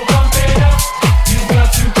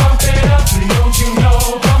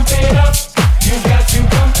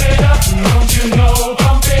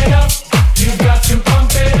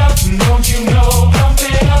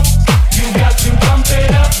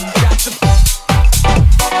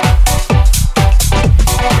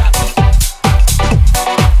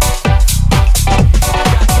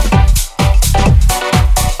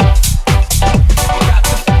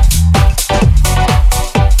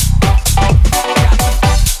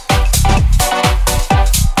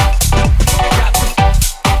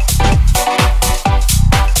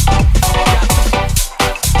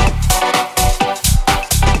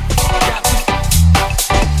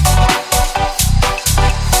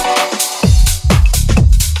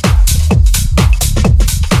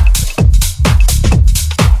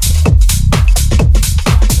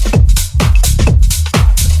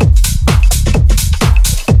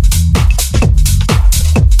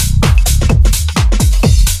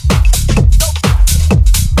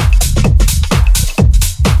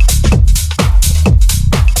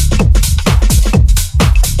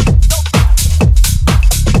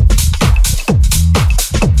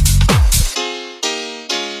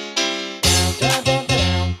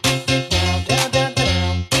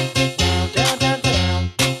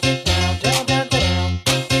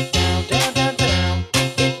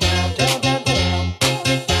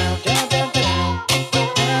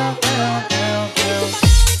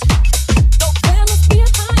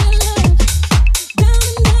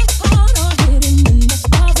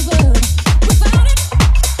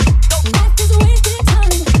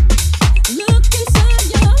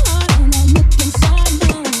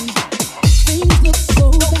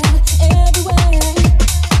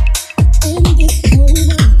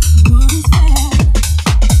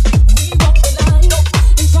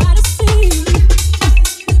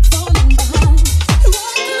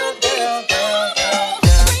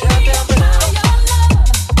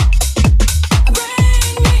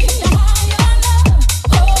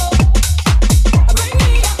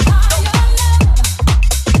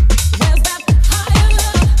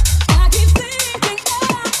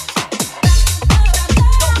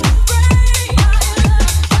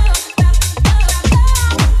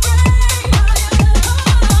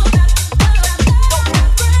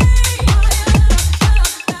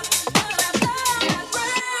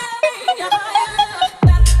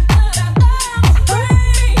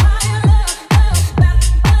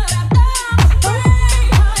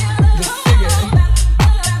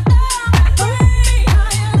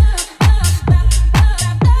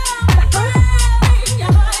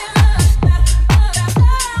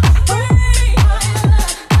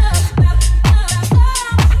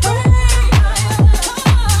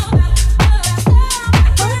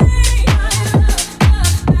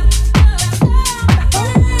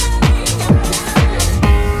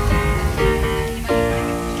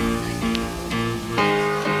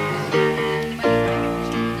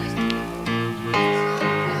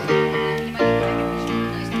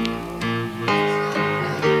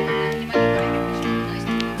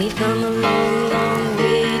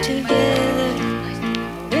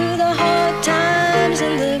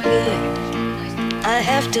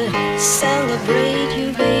 celebrate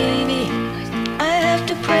you, baby. I have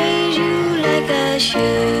to praise you like I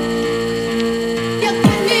should.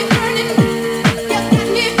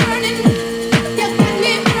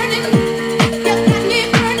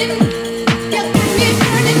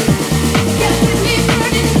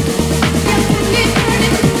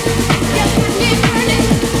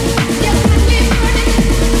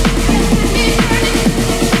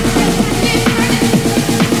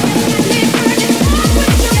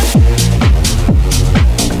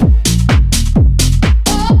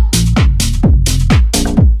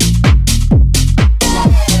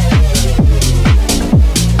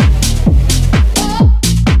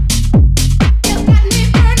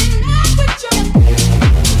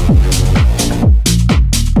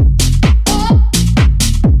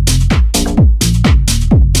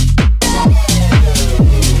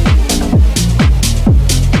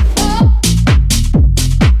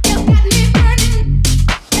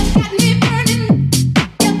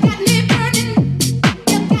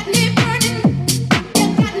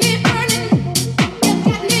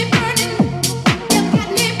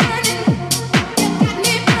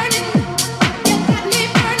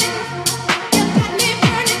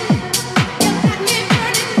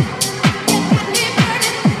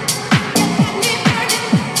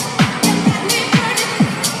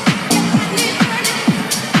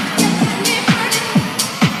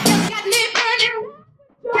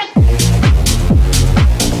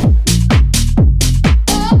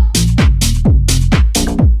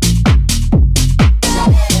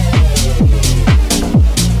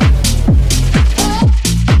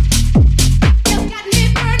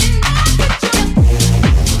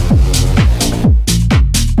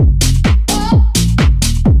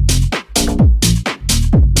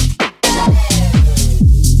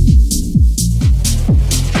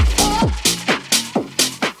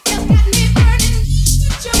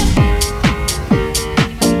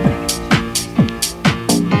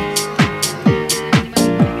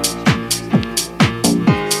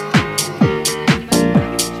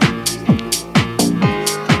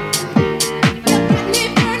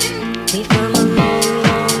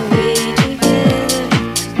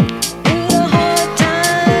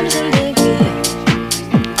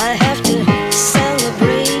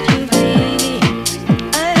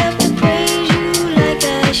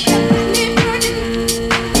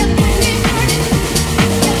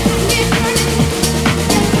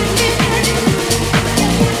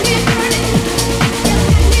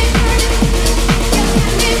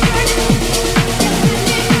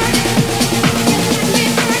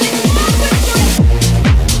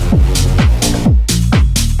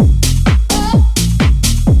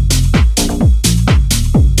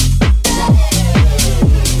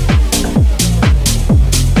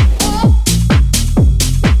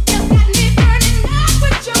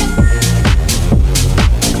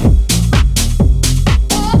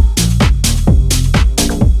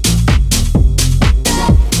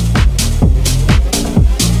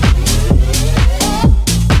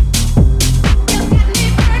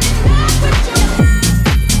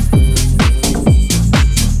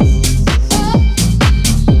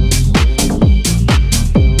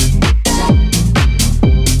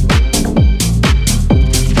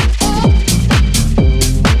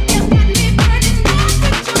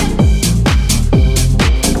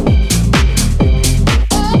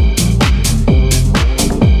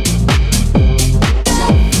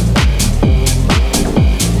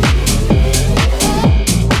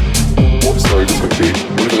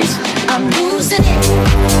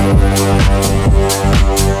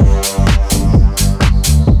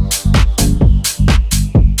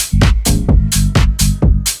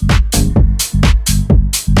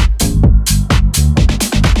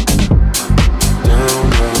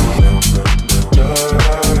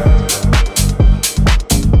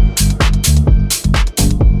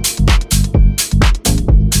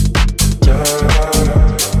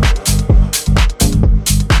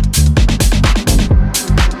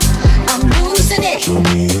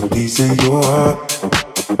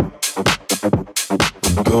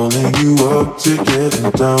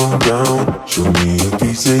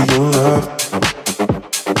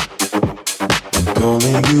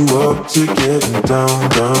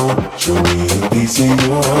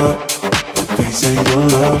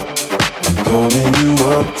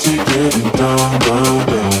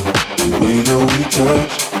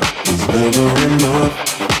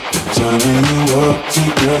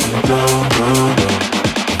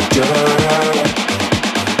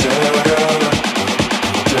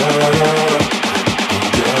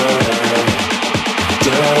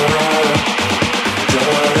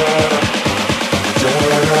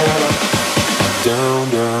 Down,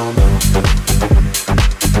 down, down.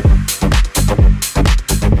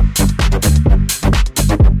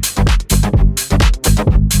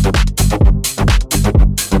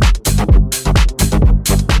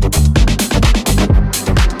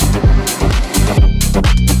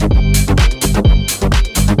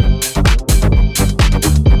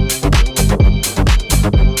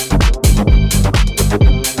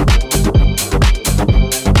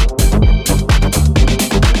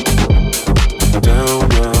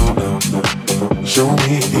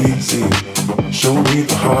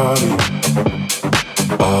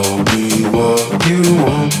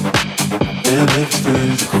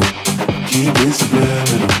 physical, keep it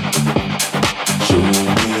subliminal. Show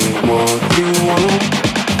me what you want.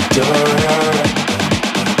 Da-da-da,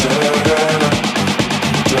 da-da-da,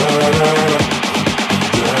 da-da-da,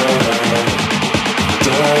 da-da-da,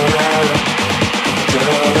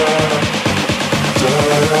 da-da-da,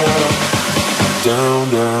 da-da-da, down,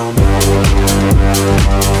 down, down.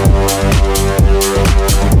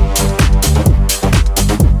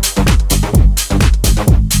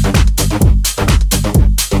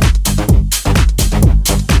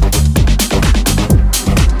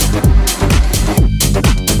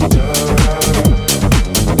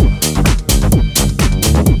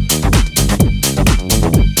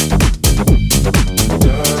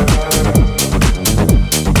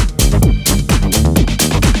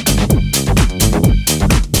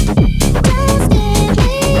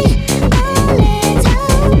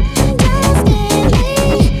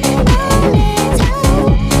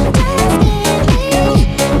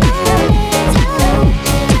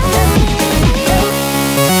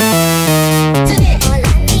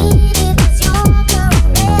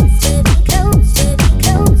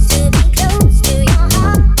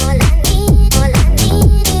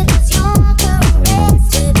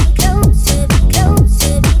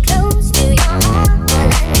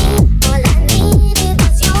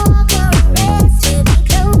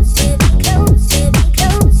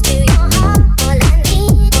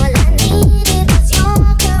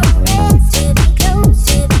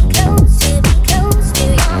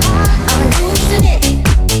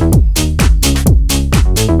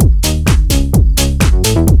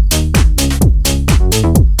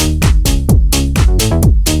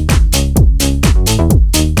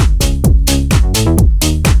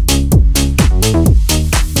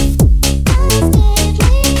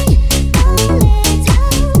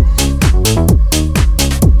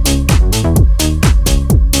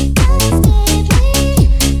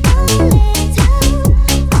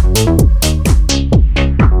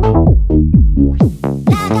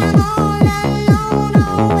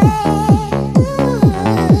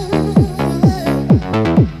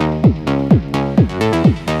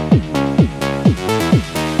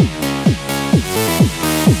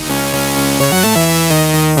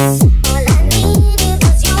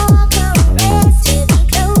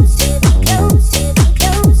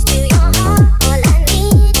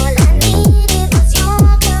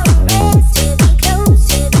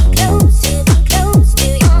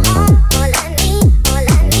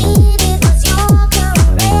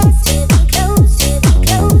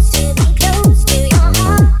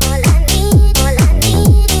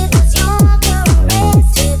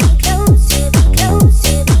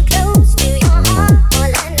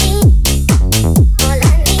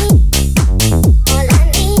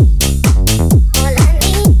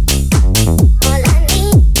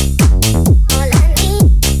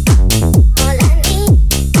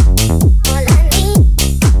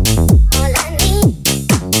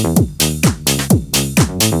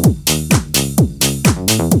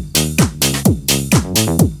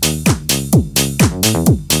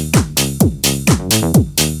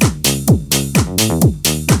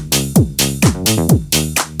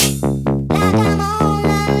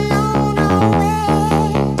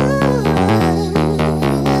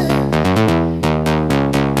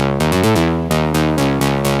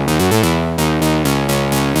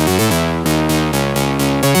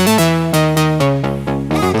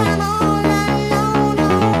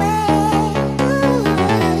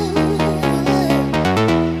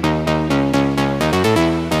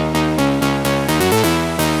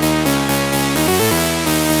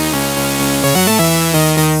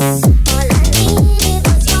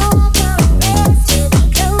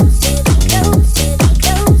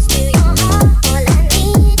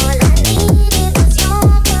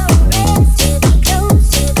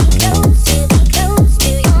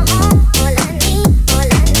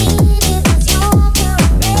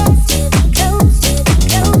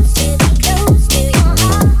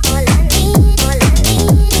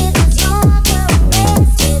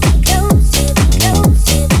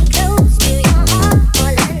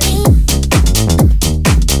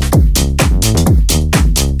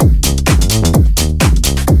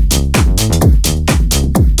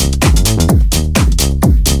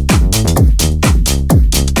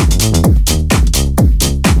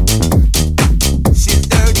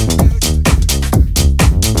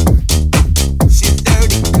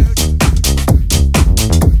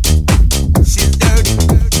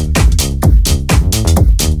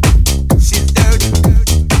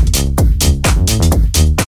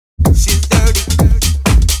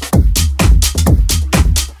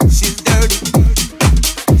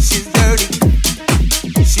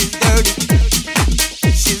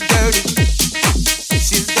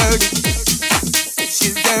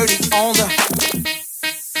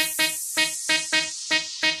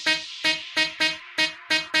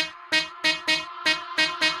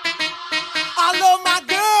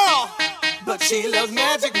 she loves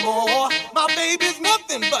magic more. My baby's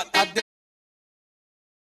nothing but a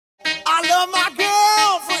I love my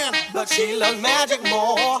girlfriend, but she loves magic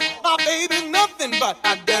more. My baby's nothing but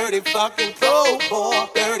a dirty fucking cold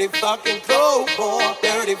whore. Dirty fucking cold whore.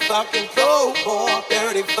 Dirty fucking cold whore.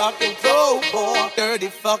 Dirty fucking cold whore. Dirty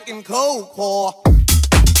fucking cold whore.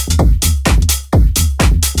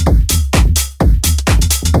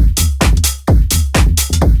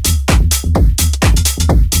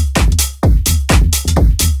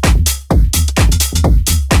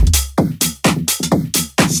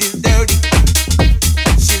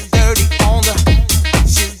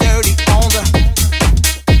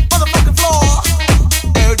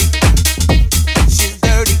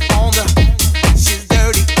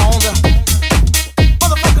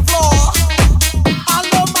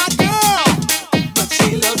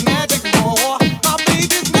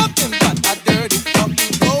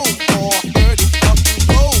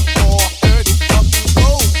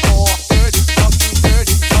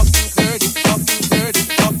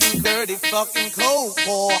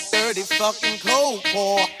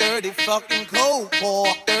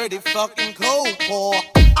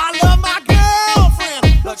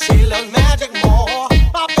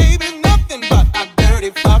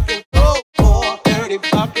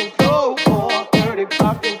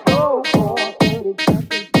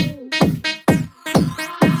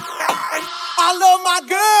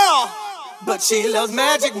 She loves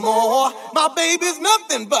magic more. My baby's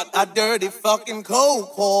nothing but a dirty fucking cold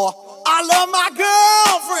whore. I love my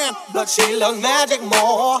girlfriend, but she loves magic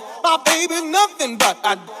more. My baby's nothing but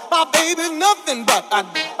a, my baby's nothing but a,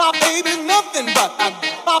 my baby's nothing but a,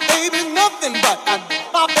 my baby's nothing but a,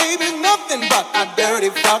 my baby's nothing but a dirty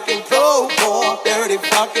fucking cold whore. Dirty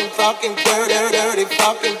fucking dirty, dirty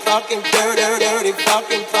fucking dirty, dirty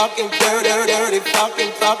fucking dirty, dirty fucking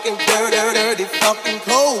dirty fucking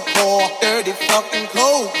cold whore. Dirty fucking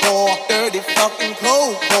cold whore. Dirty fucking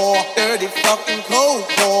cold whore. Dirty fucking cold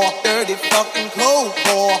whore. Dirty fucking cold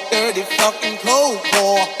whore. Dirty fucking cold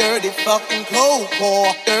whore. Dirty fucking cold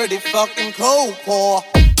whore. Dirty fucking cold whore.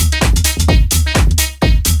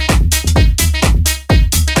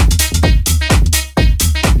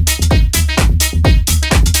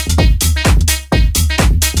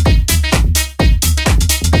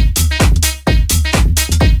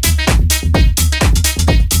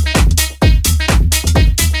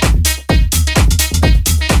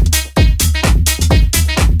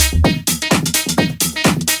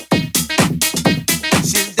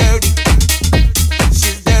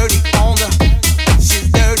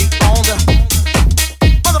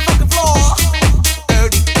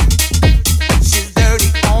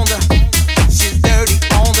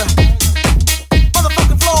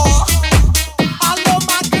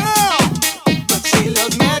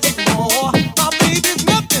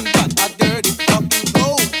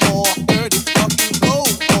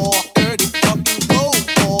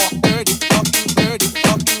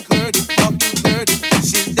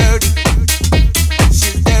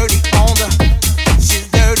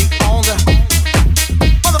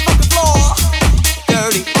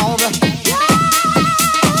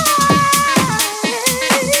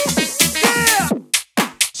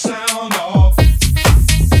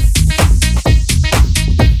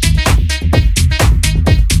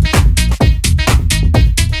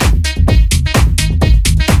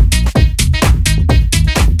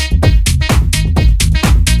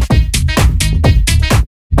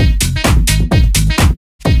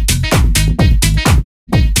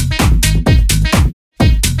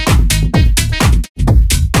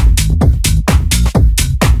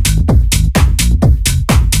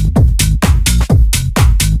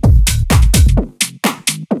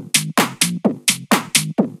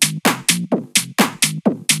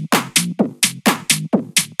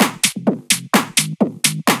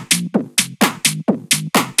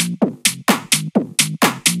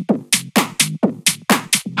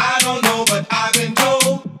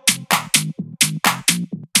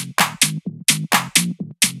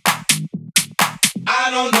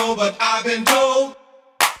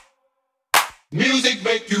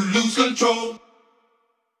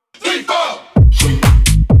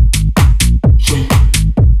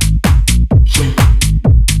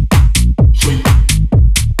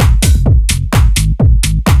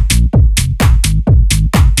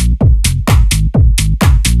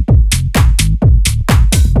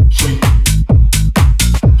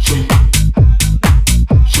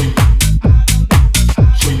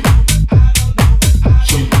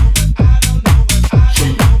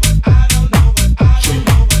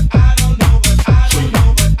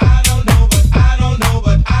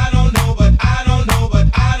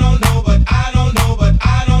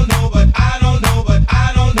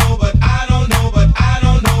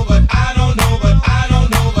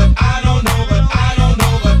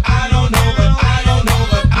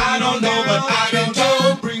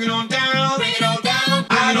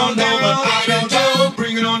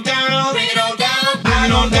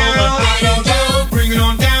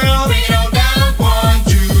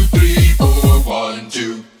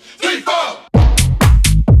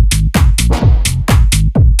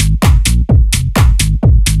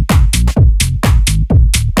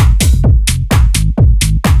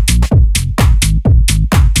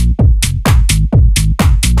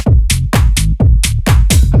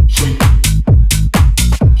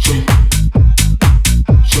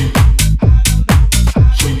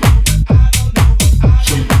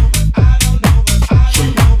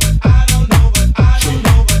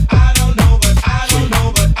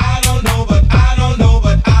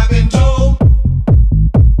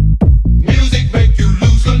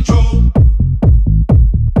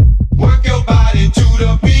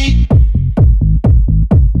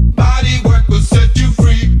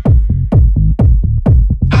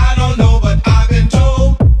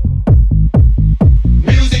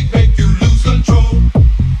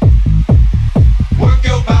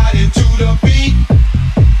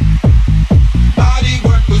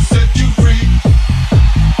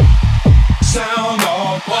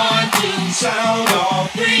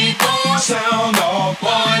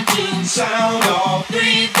 sound off,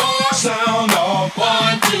 3, 4, sound off,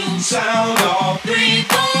 1, 2, sound off, 3,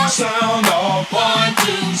 4, sound off, 1,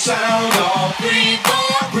 2, sound off, 3,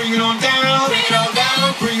 4, bring it on down, bring it on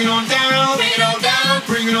down, bring it on down, bring it on down,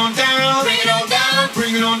 bring it on down.